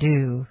thing to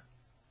do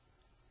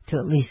to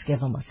at least give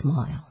them a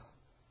smile.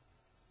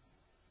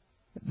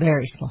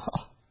 Very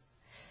small.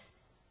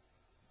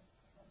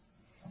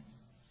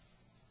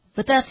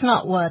 But that's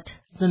not what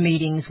the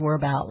meetings were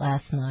about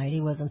last night.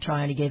 He wasn't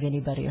trying to give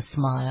anybody a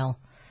smile.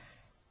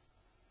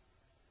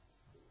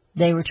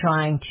 They were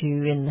trying to,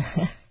 in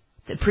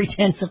the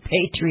pretense of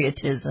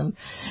patriotism,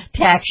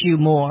 tax you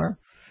more,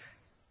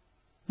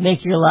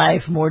 make your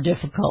life more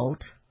difficult.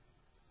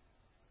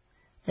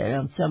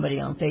 Somebody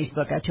on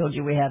Facebook, I told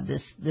you we have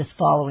this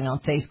following on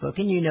Facebook,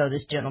 and you know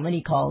this gentleman,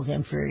 he calls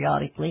in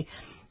periodically,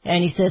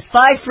 and he says,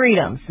 5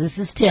 freedoms. This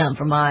is Tim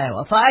from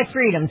Iowa. 5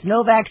 freedoms,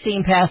 no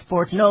vaccine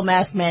passports, no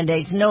mask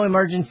mandates, no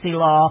emergency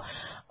law,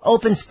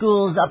 open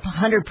schools up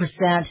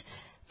 100%,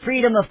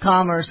 freedom of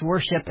commerce,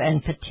 worship,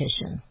 and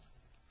petition.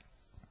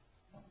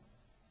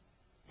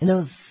 And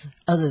those,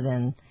 other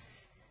than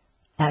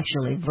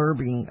actually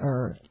verbing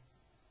or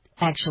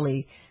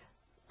actually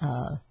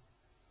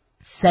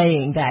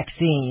saying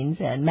vaccines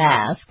and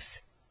masks,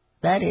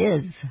 that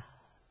is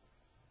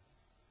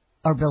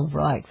our Bill of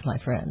Rights, my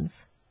friends.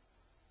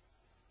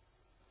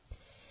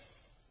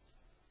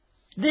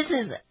 This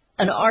is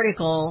an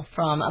article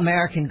from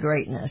American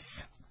Greatness.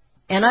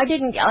 And I'm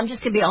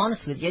just going to be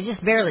honest with you, I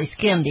just barely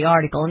skimmed the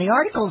article. And the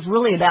article is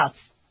really about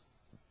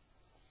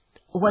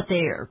what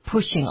they are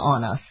pushing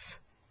on us.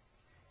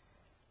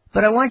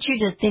 But I want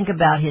you to think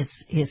about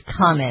his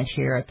comment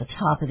here at the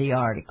top of the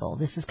article.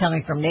 This is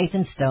coming from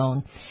Nathan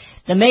Stone.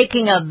 The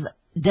making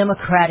of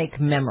democratic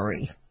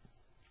memory.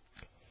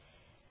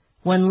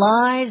 When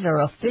lies are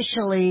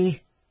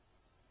officially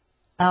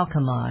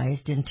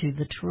alchemized into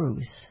the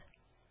truth,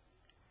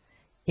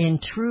 in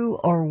true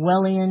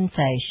Orwellian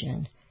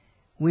fashion,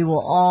 we will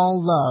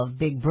all love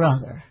Big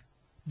Brother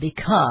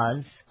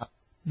because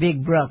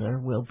Big Brother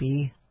will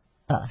be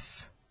us.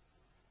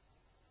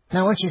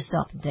 Now I want you to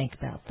stop and think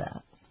about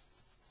that.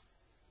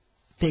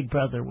 Big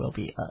Brother will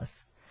be us.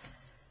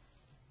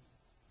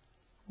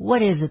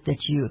 What is it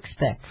that you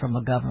expect from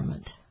a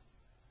government?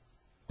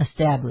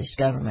 Established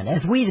government.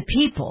 As we the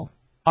people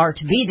are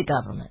to be the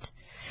government.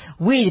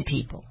 We the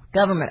people.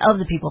 Government of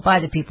the people, by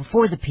the people,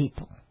 for the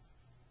people.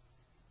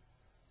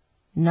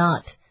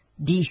 Not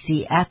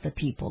D.C. at the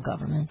people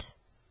government.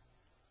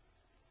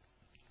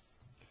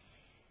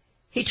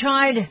 He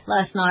tried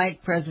last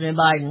night, President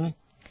Biden,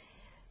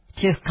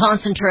 to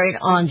concentrate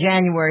on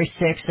January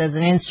 6th as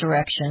an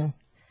insurrection.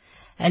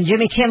 And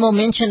Jimmy Kimmel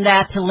mentioned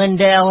that to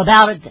Lindell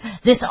about it,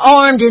 this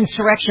armed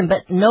insurrection,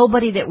 but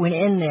nobody that went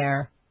in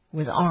there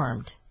was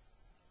armed.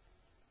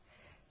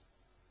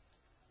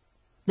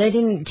 They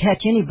didn't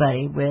catch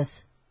anybody with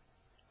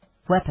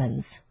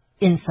weapons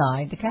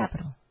inside the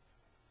Capitol.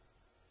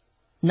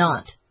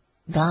 Not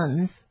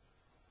guns.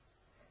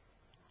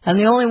 And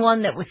the only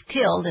one that was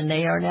killed, and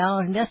they are now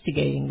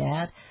investigating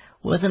that,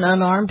 was an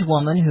unarmed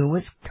woman who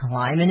was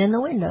climbing in the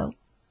window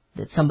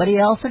that somebody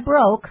else had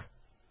broke.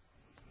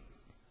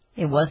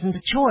 It wasn't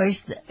a choice.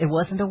 It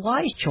wasn't a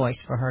wise choice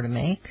for her to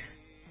make.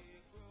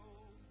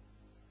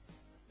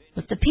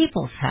 But the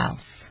people's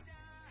house.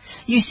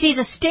 You see,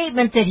 the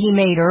statement that he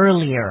made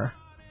earlier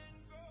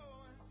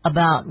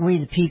about we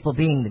the people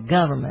being the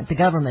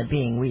government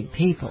being we the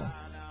people,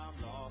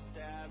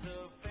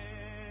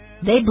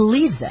 they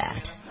believe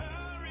that.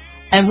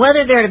 And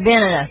whether there had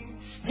been an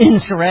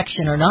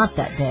insurrection or not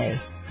that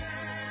day,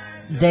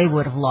 they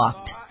would have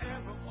locked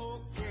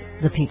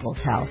the People's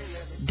House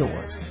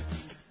doors.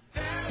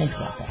 Think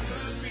about that.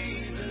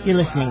 You're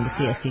listening to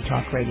CSC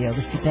Talk Radio.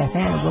 This is Beth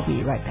Ann. We'll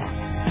be right back.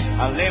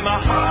 I lay my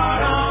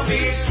heart on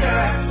these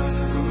tracks.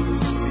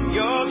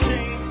 Your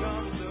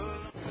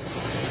kingdom.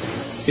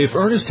 If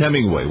Ernest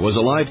Hemingway was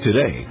alive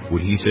today,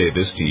 would he say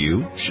this to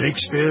you?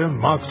 Shakespeare,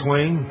 Mark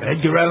Twain,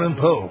 Edgar Allan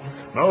Poe,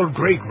 all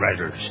great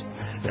writers.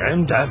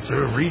 And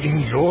after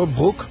reading your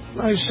book,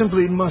 I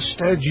simply must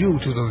add you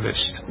to the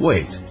list.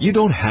 Wait, you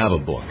don't have a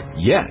book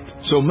yet.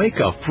 So make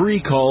a free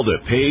call to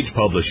Page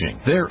Publishing.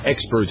 Their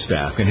expert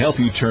staff can help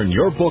you turn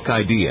your book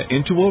idea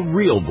into a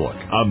real book,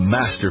 a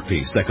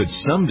masterpiece that could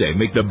someday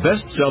make the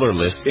bestseller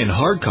list in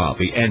hard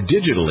copy and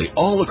digitally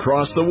all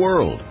across the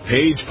world.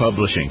 Page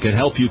Publishing can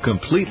help you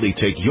completely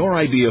take your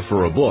idea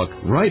for a book,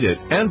 write it,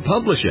 and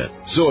publish it.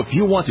 So if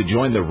you want to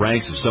join the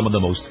ranks of some of the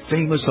most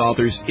famous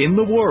authors in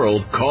the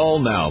world, call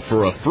now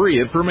for a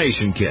free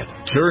information kit.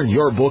 Turn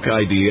your book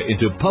idea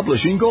into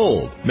publishing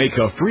gold. Make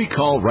a free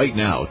call right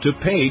now to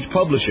Page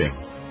Publishing.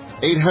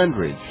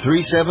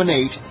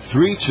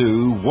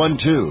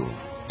 800-378-3212.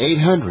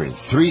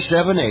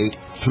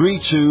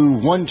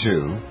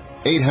 800-378-3212.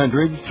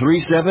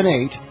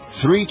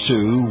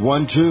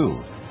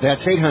 800-378-3212.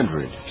 That's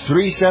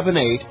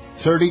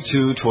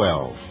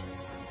 800-378-3212.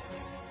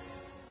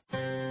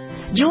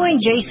 Join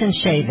Jason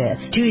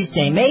Chaffetz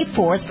Tuesday, May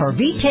 4th for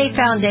Vitae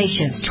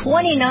Foundation's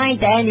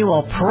 29th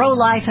annual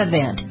pro-life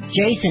event.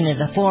 Jason is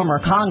a former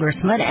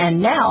congressman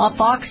and now a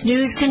Fox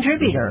News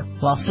contributor.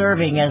 While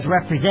serving as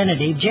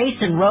representative,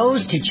 Jason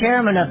rose to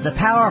chairman of the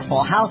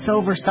powerful House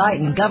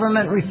Oversight and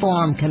Government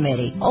Reform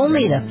Committee.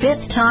 Only the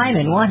 5th time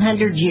in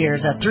 100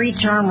 years a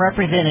 3-term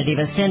representative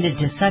ascended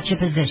to such a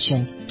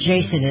position.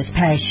 Jason is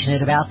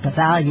passionate about the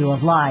value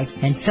of life,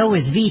 and so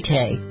is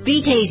Vitae.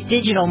 Vitae's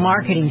digital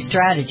marketing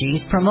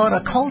strategies promote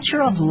a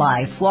culture of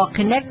life while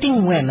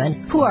connecting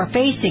women who are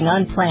facing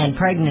unplanned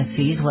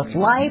pregnancies with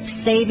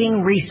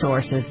life-saving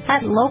resources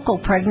at local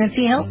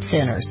pregnancy help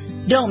centers.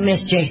 Don't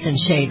miss Jason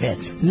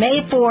Chaffetz.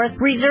 May 4th,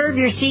 reserve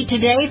your seat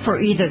today for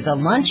either the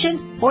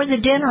luncheon or the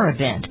dinner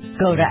event.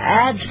 Go to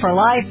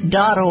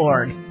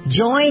adsforlife.org.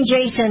 Join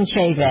Jason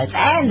Chaffetz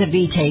and the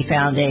Vitae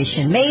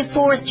Foundation May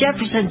 4th,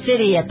 Jefferson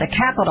City at the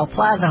Capitol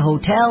Plaza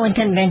Hotel and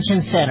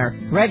Convention Center.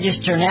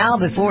 Register now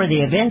before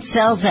the event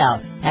sells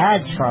out.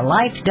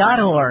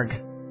 adsforlife.org.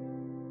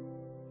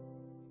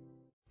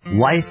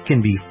 Life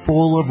can be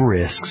full of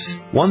risks.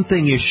 One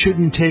thing you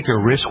shouldn't take a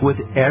risk with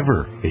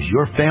ever is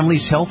your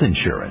family's health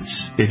insurance.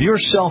 If you're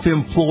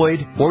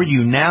self-employed or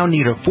you now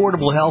need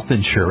affordable health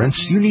insurance,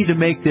 you need to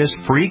make this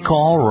free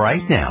call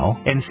right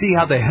now and see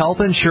how the Health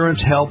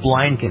Insurance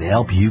Helpline can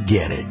help you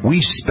get it.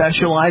 We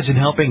specialize in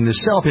helping the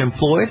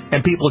self-employed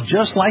and people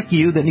just like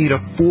you that need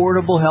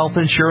affordable health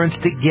insurance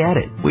to get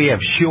it. We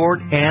have short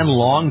and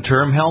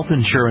long-term health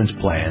insurance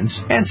plans,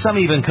 and some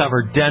even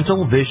cover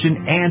dental,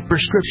 vision, and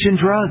prescription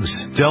drugs.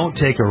 Don't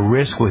take a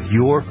risk with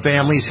your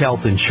family's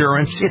health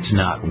insurance. It's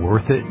not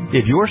worth it.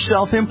 If you're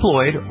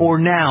self-employed or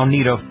now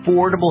need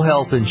affordable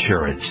health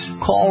insurance,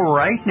 call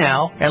right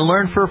now and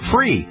learn for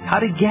free how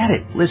to get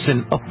it.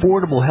 Listen,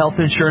 affordable health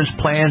insurance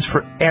plans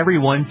for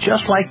everyone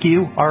just like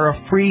you are a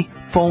free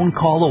phone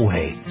call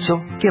away. So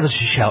give us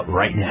a shout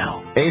right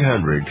now.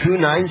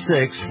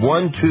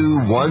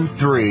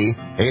 800-296-1213.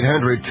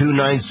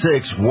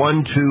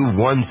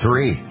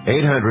 800-296-1213.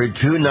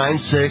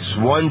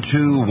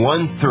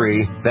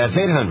 800-296-1213. That's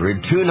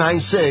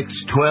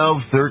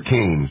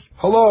 800-296-1213.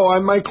 Hello,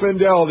 I'm Mike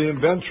Lindell, the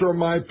inventor of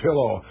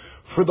MyPillow.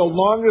 For the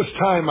longest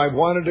time, I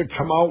wanted to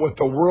come out with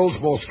the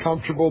world's most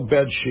comfortable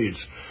bed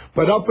sheets.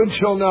 But up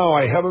until now,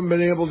 I haven't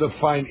been able to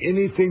find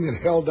anything that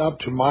held up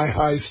to my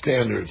high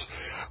standards.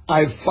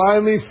 I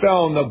finally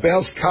found the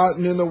best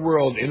cotton in the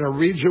world in a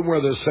region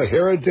where the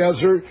Sahara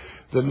Desert,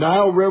 the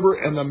Nile River,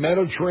 and the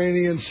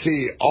Mediterranean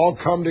Sea all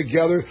come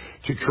together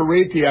to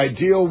create the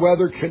ideal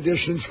weather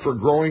conditions for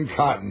growing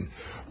cotton.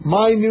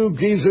 My new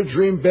Giza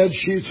Dream bed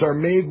sheets are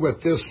made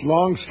with this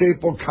long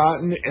staple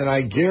cotton, and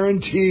I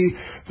guarantee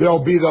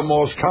they'll be the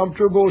most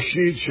comfortable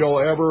sheets you'll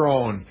ever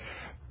own.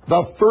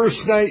 The first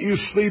night you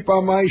sleep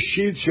on my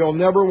sheets, you'll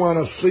never want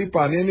to sleep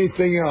on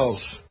anything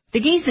else. The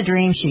Giza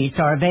Dream Sheets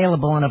are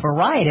available in a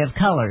variety of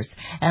colors,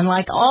 and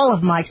like all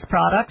of Mike's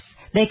products,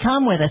 they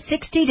come with a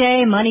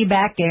 60-day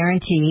money-back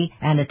guarantee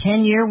and a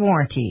 10-year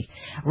warranty.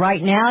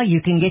 Right now, you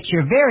can get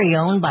your very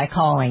own by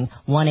calling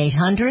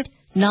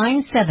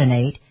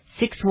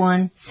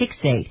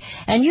 1-800-978-6168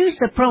 and use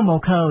the promo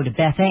code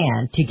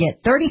BethAnn to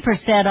get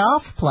 30%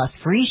 off plus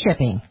free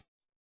shipping.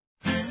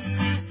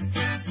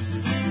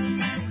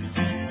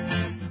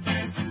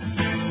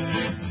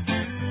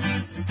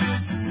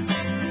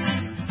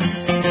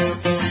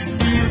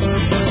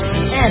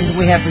 And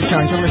we have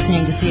returned to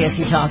listening to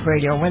CSC Talk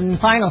Radio. We're in the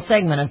final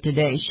segment of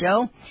today's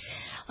show.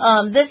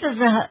 This is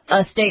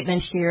a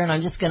statement here, and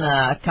I'm just going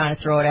to kind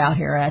of throw it out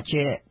here at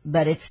you,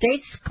 but it's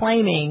states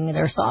claiming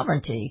their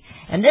sovereignty.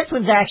 And this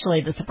one's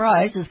actually, the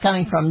surprise, is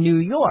coming from New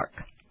York.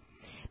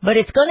 But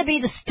it's going to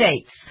be the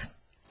states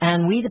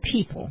and we the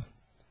people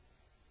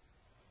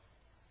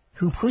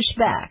who push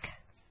back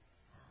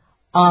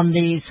on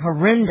these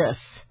horrendous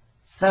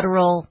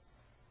federal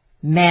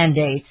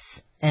mandates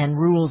and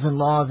rules and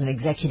laws and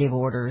executive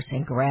orders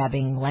and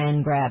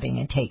land grabbing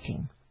and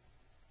taking.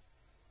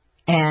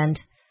 And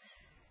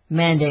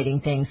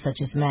mandating things such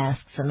as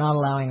masks and not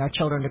allowing our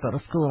children to go to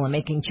school and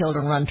making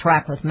children run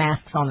track with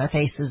masks on their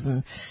faces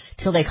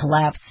until they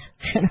collapse.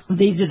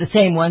 These are the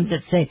same ones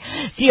that say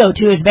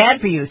CO2 is bad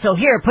for you. So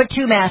here, put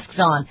 2 masks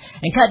on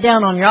and cut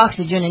down on your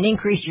oxygen and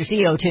increase your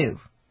CO2.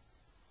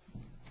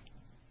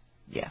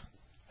 Yeah.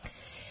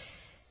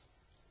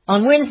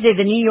 On Wednesday,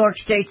 the New York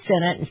State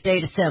Senate and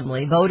State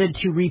Assembly voted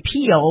to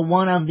repeal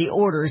one of the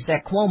orders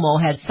that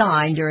Cuomo had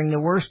signed during the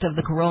worst of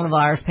the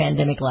coronavirus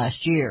pandemic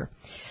last year.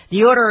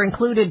 The order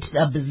included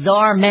a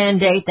bizarre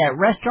mandate that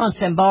restaurants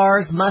and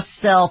bars must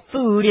sell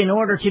food in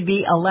order to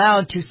be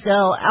allowed to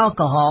sell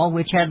alcohol,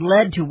 which had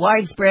led to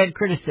widespread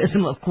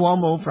criticism of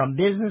Cuomo from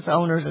business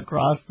owners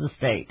across the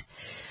state.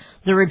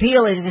 The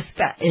repeal is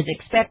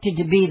expected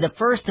to be the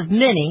first of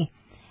many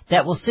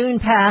that will soon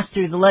pass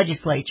through the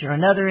legislature,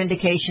 another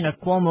indication of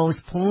Cuomo's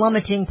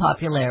plummeting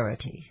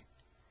popularity.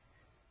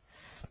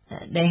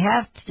 They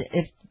have to,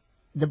 if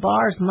the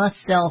bars must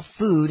sell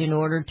food in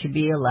order to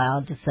be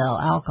allowed to sell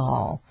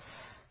alcohol.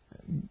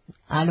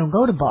 I don't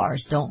go to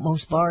bars. Don't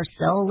most bars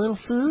sell a little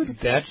food?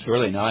 That's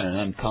really not an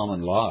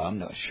uncommon law. I'm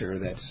not sure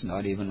that's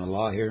not even a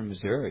law here in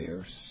Missouri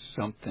or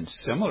something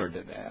similar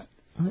to that.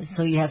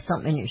 So you have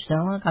something in your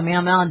stomach? I mean,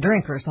 I'm not a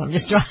drinker, so I'm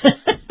just trying.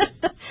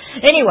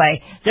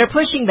 Anyway, they're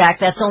pushing back.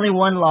 That's only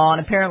one law,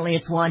 and apparently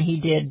it's one he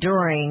did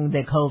during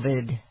the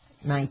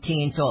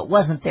COVID-19, so it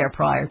wasn't there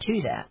prior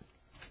to that.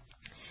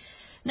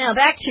 Now,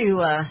 back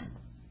to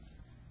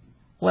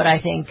what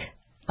I think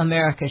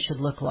America should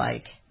look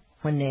like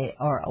when they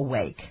are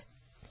awake.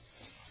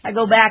 I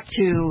go back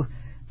to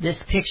this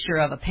picture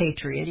of a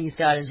patriot. He's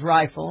got his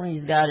rifle,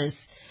 he's got his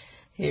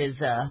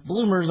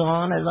bloomers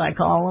on, as I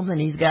call them, and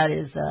he's got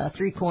his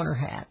three-corner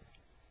hat.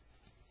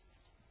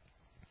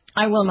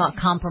 I will not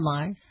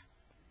compromise.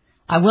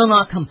 I will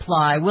not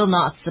comply. I will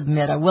not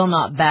submit. I will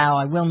not bow.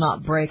 I will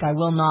not break. I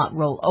will not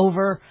roll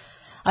over.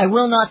 I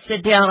will not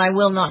sit down. I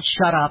will not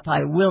shut up.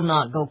 I will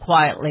not go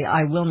quietly.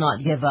 I will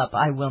not give up.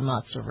 I will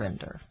not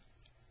surrender.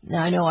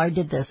 Now, I know I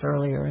did this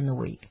earlier in the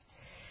week,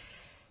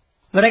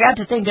 but I got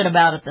to thinking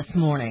about it this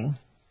morning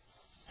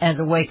as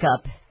a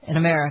wake-up in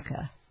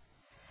America.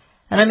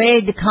 And I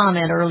made the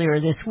comment earlier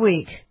this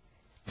week,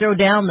 throw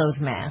down those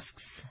masks.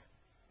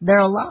 They're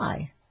a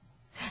lie.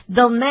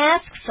 The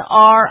masks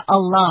are a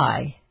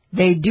lie.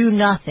 They do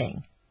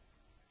nothing.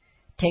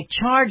 Take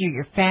charge of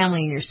your family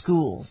and your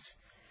schools.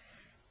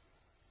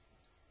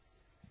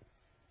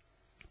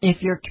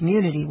 If your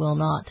community will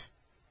not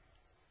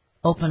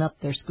open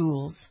up their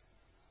schools,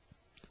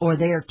 or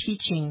they are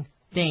teaching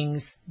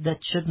things that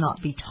should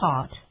not be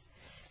taught,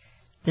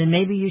 then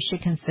maybe you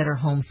should consider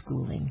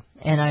homeschooling.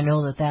 And I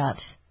know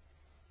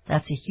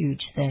that's a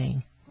huge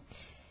thing.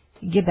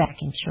 Get back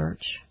in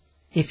church.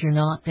 If you're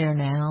not there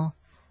now,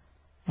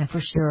 and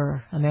for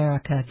sure,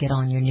 America, get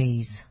on your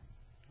knees.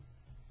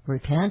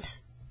 Repent.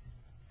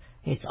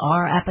 It's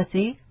our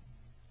apathy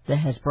that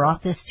has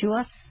brought this to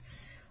us.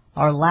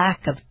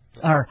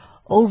 Our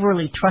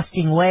overly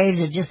trusting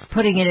ways of just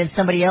putting it in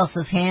somebody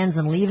else's hands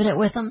and leaving it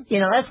with them. You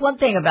know, that's one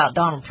thing about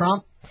Donald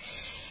Trump.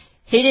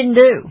 He didn't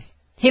do.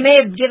 He may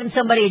have given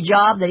somebody a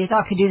job that he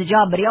thought could do the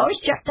job, but he always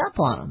checked up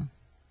on them.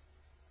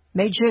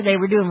 Made sure they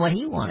were doing what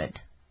he wanted.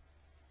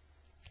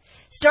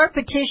 Start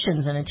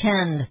petitions and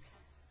attend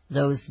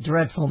those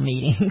dreadful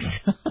meetings.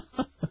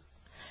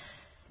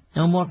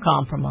 No more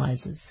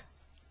compromises.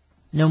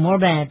 No more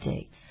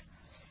band-aids.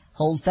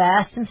 Hold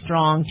fast and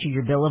strong to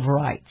your Bill of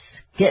Rights.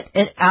 Get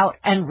it out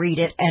and read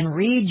it, and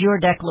read your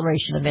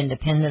Declaration of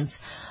Independence.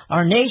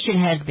 Our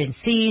nation has been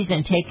seized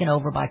and taken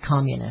over by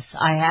communists.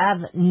 I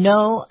have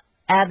no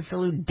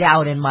absolute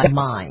doubt in my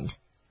mind.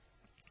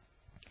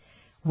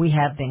 We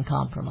have been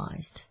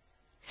compromised.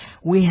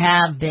 We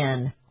have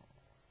been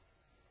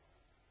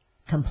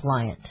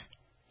compliant.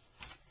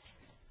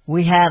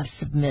 We have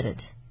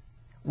submitted.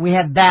 We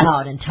have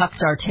bowed and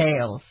tucked our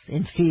tails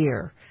in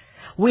fear.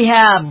 We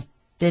have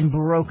been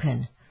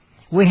broken.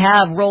 We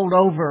have rolled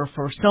over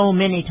for so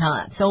many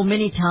times. So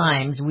many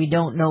times we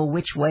don't know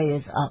which way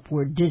is up.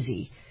 We're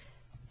dizzy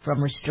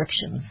from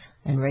restrictions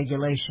and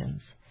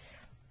regulations.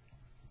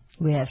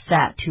 We have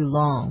sat too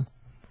long.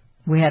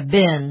 We have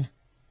been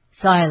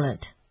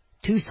silent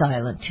too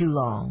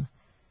long.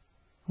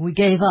 We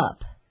gave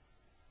up.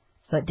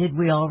 But did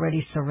we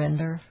already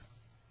surrender?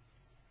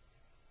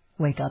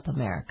 Wake up,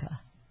 America.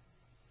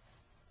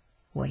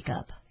 Wake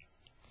up.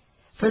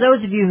 For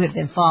those of you who have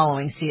been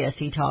following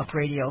CSE Talk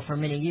Radio for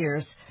many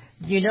years,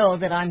 you know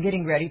that I'm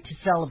getting ready to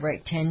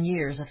celebrate 10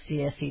 years of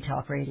CSE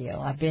Talk Radio.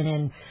 I've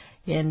been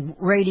in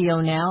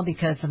radio now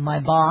because of my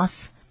boss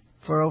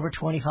for over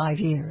 25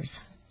 years.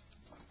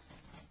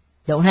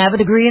 Don't have a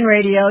degree in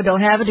radio,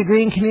 don't have a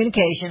degree in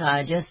communication.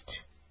 I just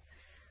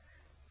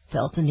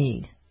felt the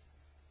need.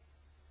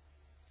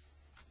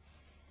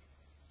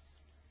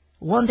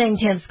 One thing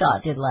Tim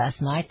Scott did last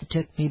night that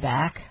took me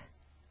back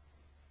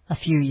a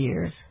few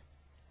years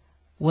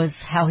was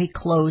how he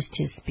closed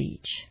his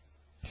speech.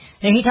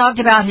 And he talked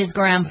about his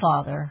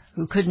grandfather,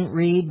 who couldn't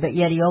read, but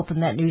yet he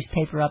opened that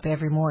newspaper up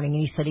every morning,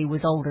 and he said he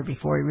was older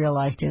before he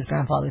realized his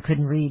grandfather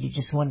couldn't read. He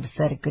just wanted to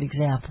set a good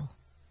example.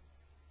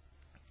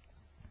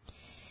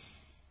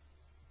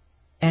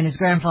 And his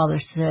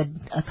grandfather said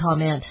a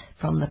comment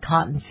from the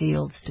cotton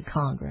fields to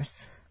Congress.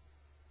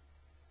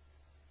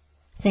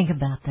 Think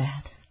about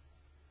that.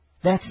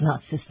 That's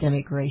not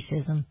systemic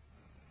racism.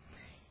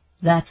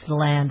 That's the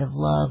land of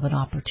love and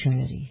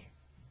opportunity.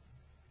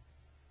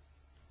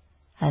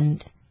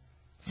 And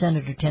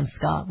Senator Tim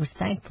Scott was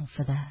thankful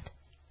for that.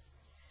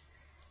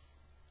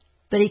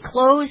 But he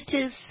closed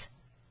his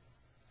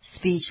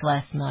speech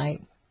last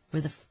night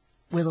with a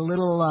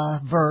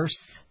little verse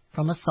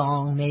from a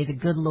song, May the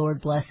Good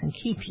Lord Bless and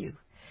Keep You.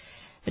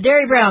 But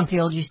Derry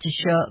Brownfield used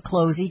to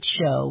close each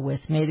show with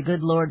May the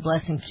Good Lord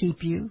Bless and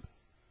Keep You,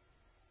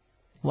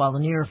 while the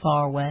near or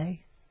far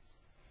away.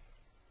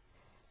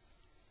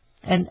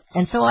 And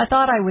so I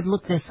thought I would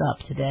look this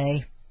up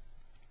today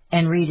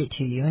and read it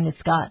to you. And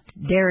it's got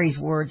Derry's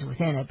words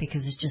within it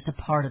because it's just a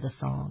part of the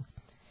song.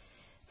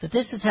 But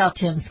this is how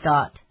Tim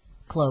Scott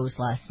closed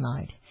last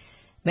night.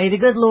 May the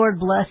good Lord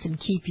bless and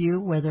keep you,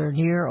 whether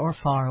near or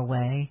far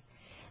away.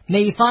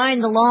 May you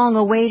find the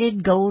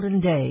long-awaited golden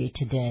day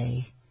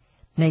today.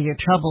 May your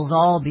troubles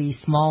all be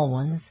small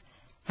ones,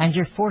 and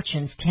your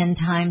fortunes 10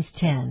 times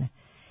 10.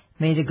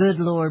 May the good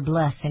Lord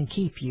bless and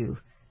keep you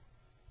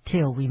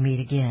till we meet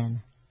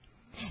again.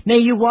 May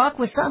you walk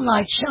with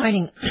sunlight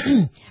shining,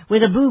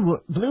 with a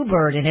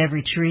bluebird in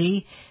every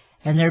tree,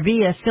 and there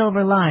be a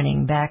silver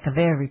lining back of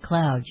every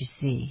cloud you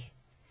see.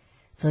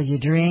 Fill your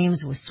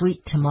dreams with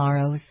sweet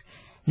tomorrows,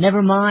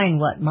 never mind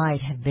what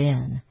might have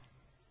been.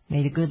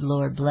 May the good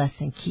Lord bless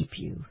and keep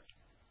you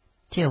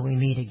till we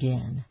meet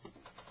again.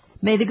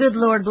 May the good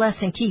Lord bless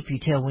and keep you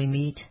till we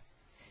meet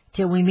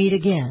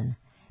again.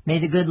 May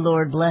the good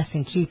Lord bless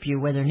and keep you,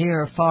 whether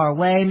near or far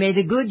away. May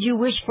the good you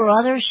wish for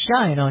others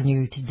shine on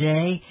you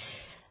today.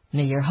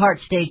 May your heart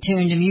stay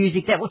tuned to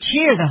music that will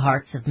cheer the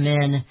hearts of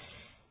men.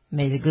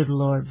 May the good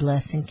Lord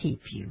bless and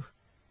keep you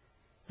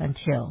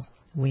until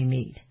we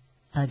meet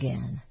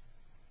again.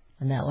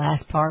 And that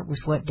last part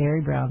was what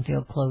Derry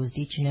Brownfield closed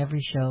each and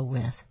every show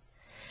with.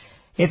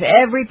 If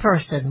every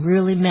person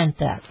really meant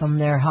that from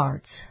their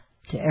hearts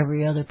to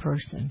every other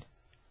person,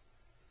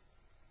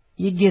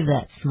 you'd give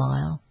that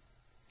smile,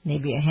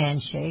 maybe a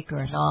handshake or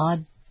a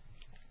nod.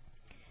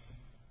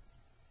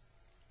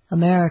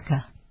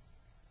 America,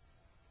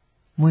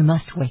 we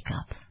must wake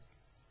up.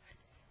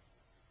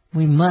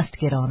 We must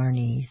get on our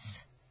knees.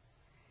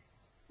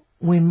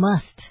 We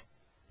must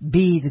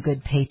be the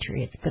good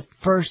patriots, but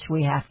first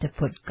we have to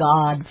put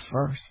God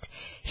first.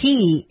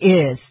 He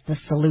is the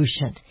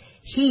solution.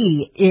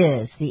 He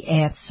is the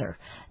answer.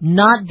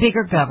 Not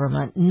bigger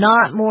government,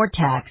 not more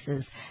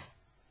taxes,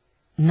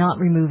 not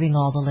removing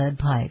all the lead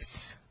pipes.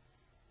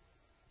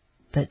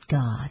 But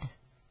God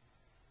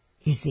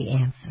is the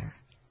answer.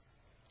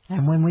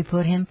 And when we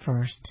put Him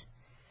first,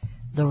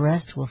 the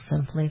rest will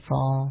simply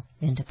fall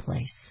into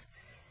place.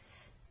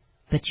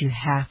 But you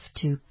have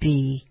to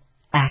be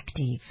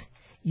active.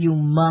 You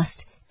must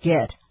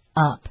get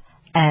up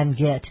and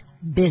get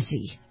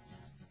busy.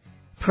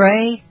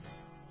 Pray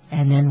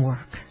and then work.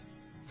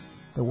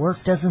 The work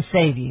doesn't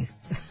save you,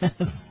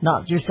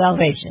 not your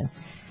salvation,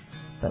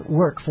 but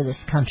work for this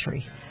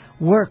country.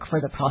 Work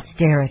for the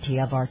posterity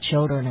of our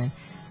children and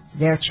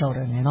their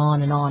children and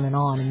on and on and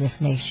on in this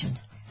nation.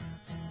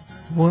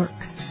 Work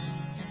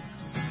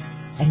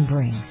and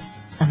bring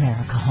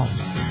America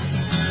home.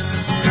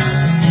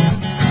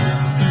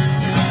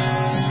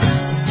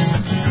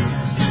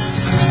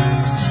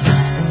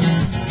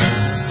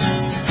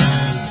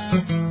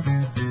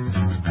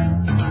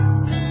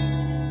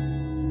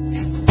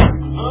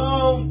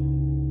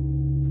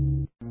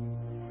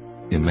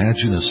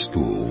 Imagine a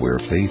school where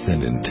faith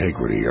and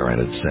integrity are at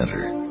its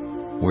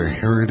center, where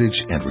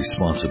heritage and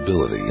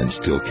responsibility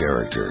instill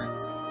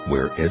character,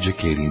 where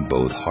educating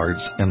both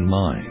hearts and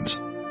minds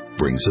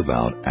brings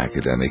about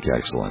academic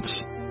excellence.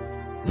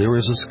 There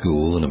is a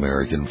school in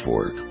American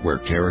Fork where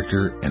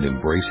character and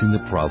embracing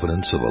the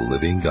providence of a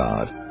living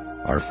God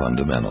are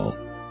fundamental,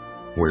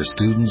 where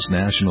students'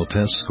 national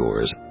test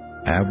scores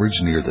average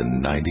near the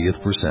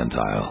 90th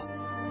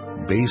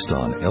percentile. Based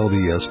on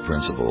LDS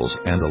principles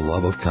and a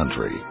love of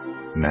country,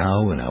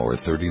 now in our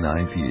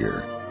 39th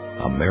year,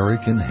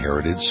 American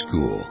Heritage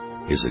School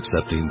is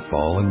accepting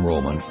fall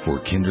enrollment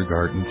for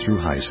kindergarten through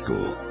high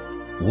school.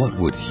 What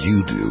would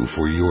you do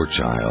for your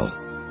child?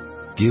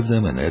 Give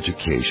them an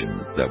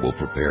education that will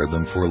prepare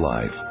them for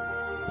life.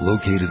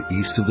 Located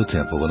east of the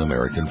Temple in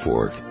American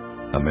Fork,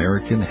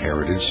 American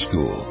Heritage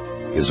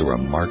School is a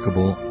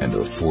remarkable and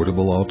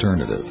affordable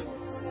alternative.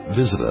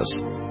 Visit us,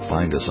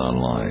 find us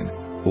online,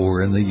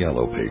 or in the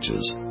Yellow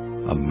Pages.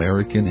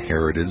 American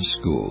Heritage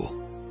School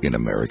in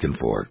American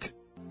Fork.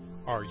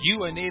 Are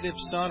you a native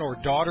son or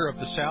daughter of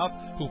the South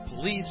who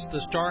bleeds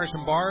the stars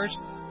and bars?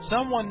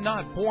 Someone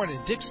not born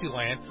in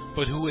Dixieland,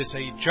 but who is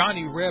a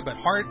Johnny Reb at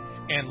heart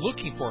and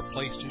looking for a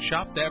place to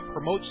shop that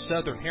promotes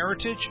Southern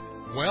heritage?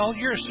 Well,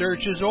 your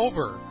search is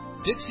over.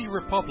 Dixie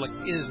Republic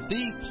is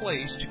the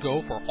place to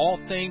go for all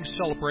things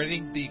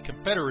celebrating the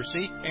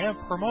Confederacy and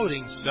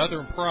promoting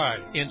Southern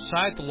pride.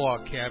 Inside the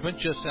log cabin,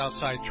 just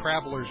outside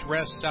Travelers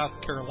Rest, South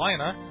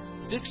Carolina,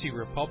 Dixie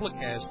Republic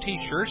has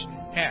t-shirts,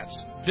 hats,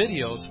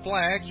 videos,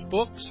 flags,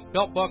 books,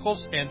 belt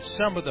buckles, and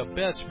some of the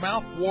best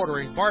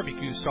mouth-watering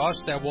barbecue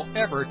sauce that will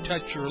ever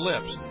touch your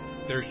lips.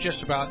 There's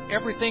just about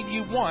everything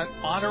you want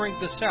honoring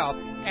the South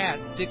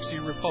at Dixie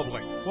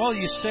Republic. Well,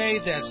 you say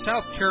that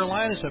South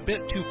Carolina is a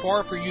bit too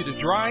far for you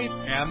to drive?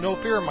 Have no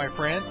fear, my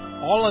friend.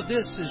 All of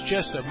this is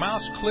just a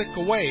mouse click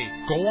away.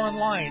 Go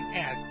online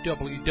at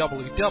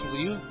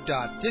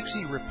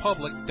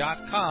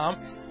www.dixierepublic.com.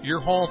 Your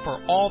home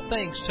for all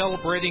things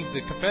celebrating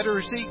the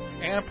Confederacy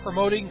and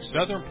promoting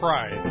Southern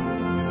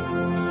pride.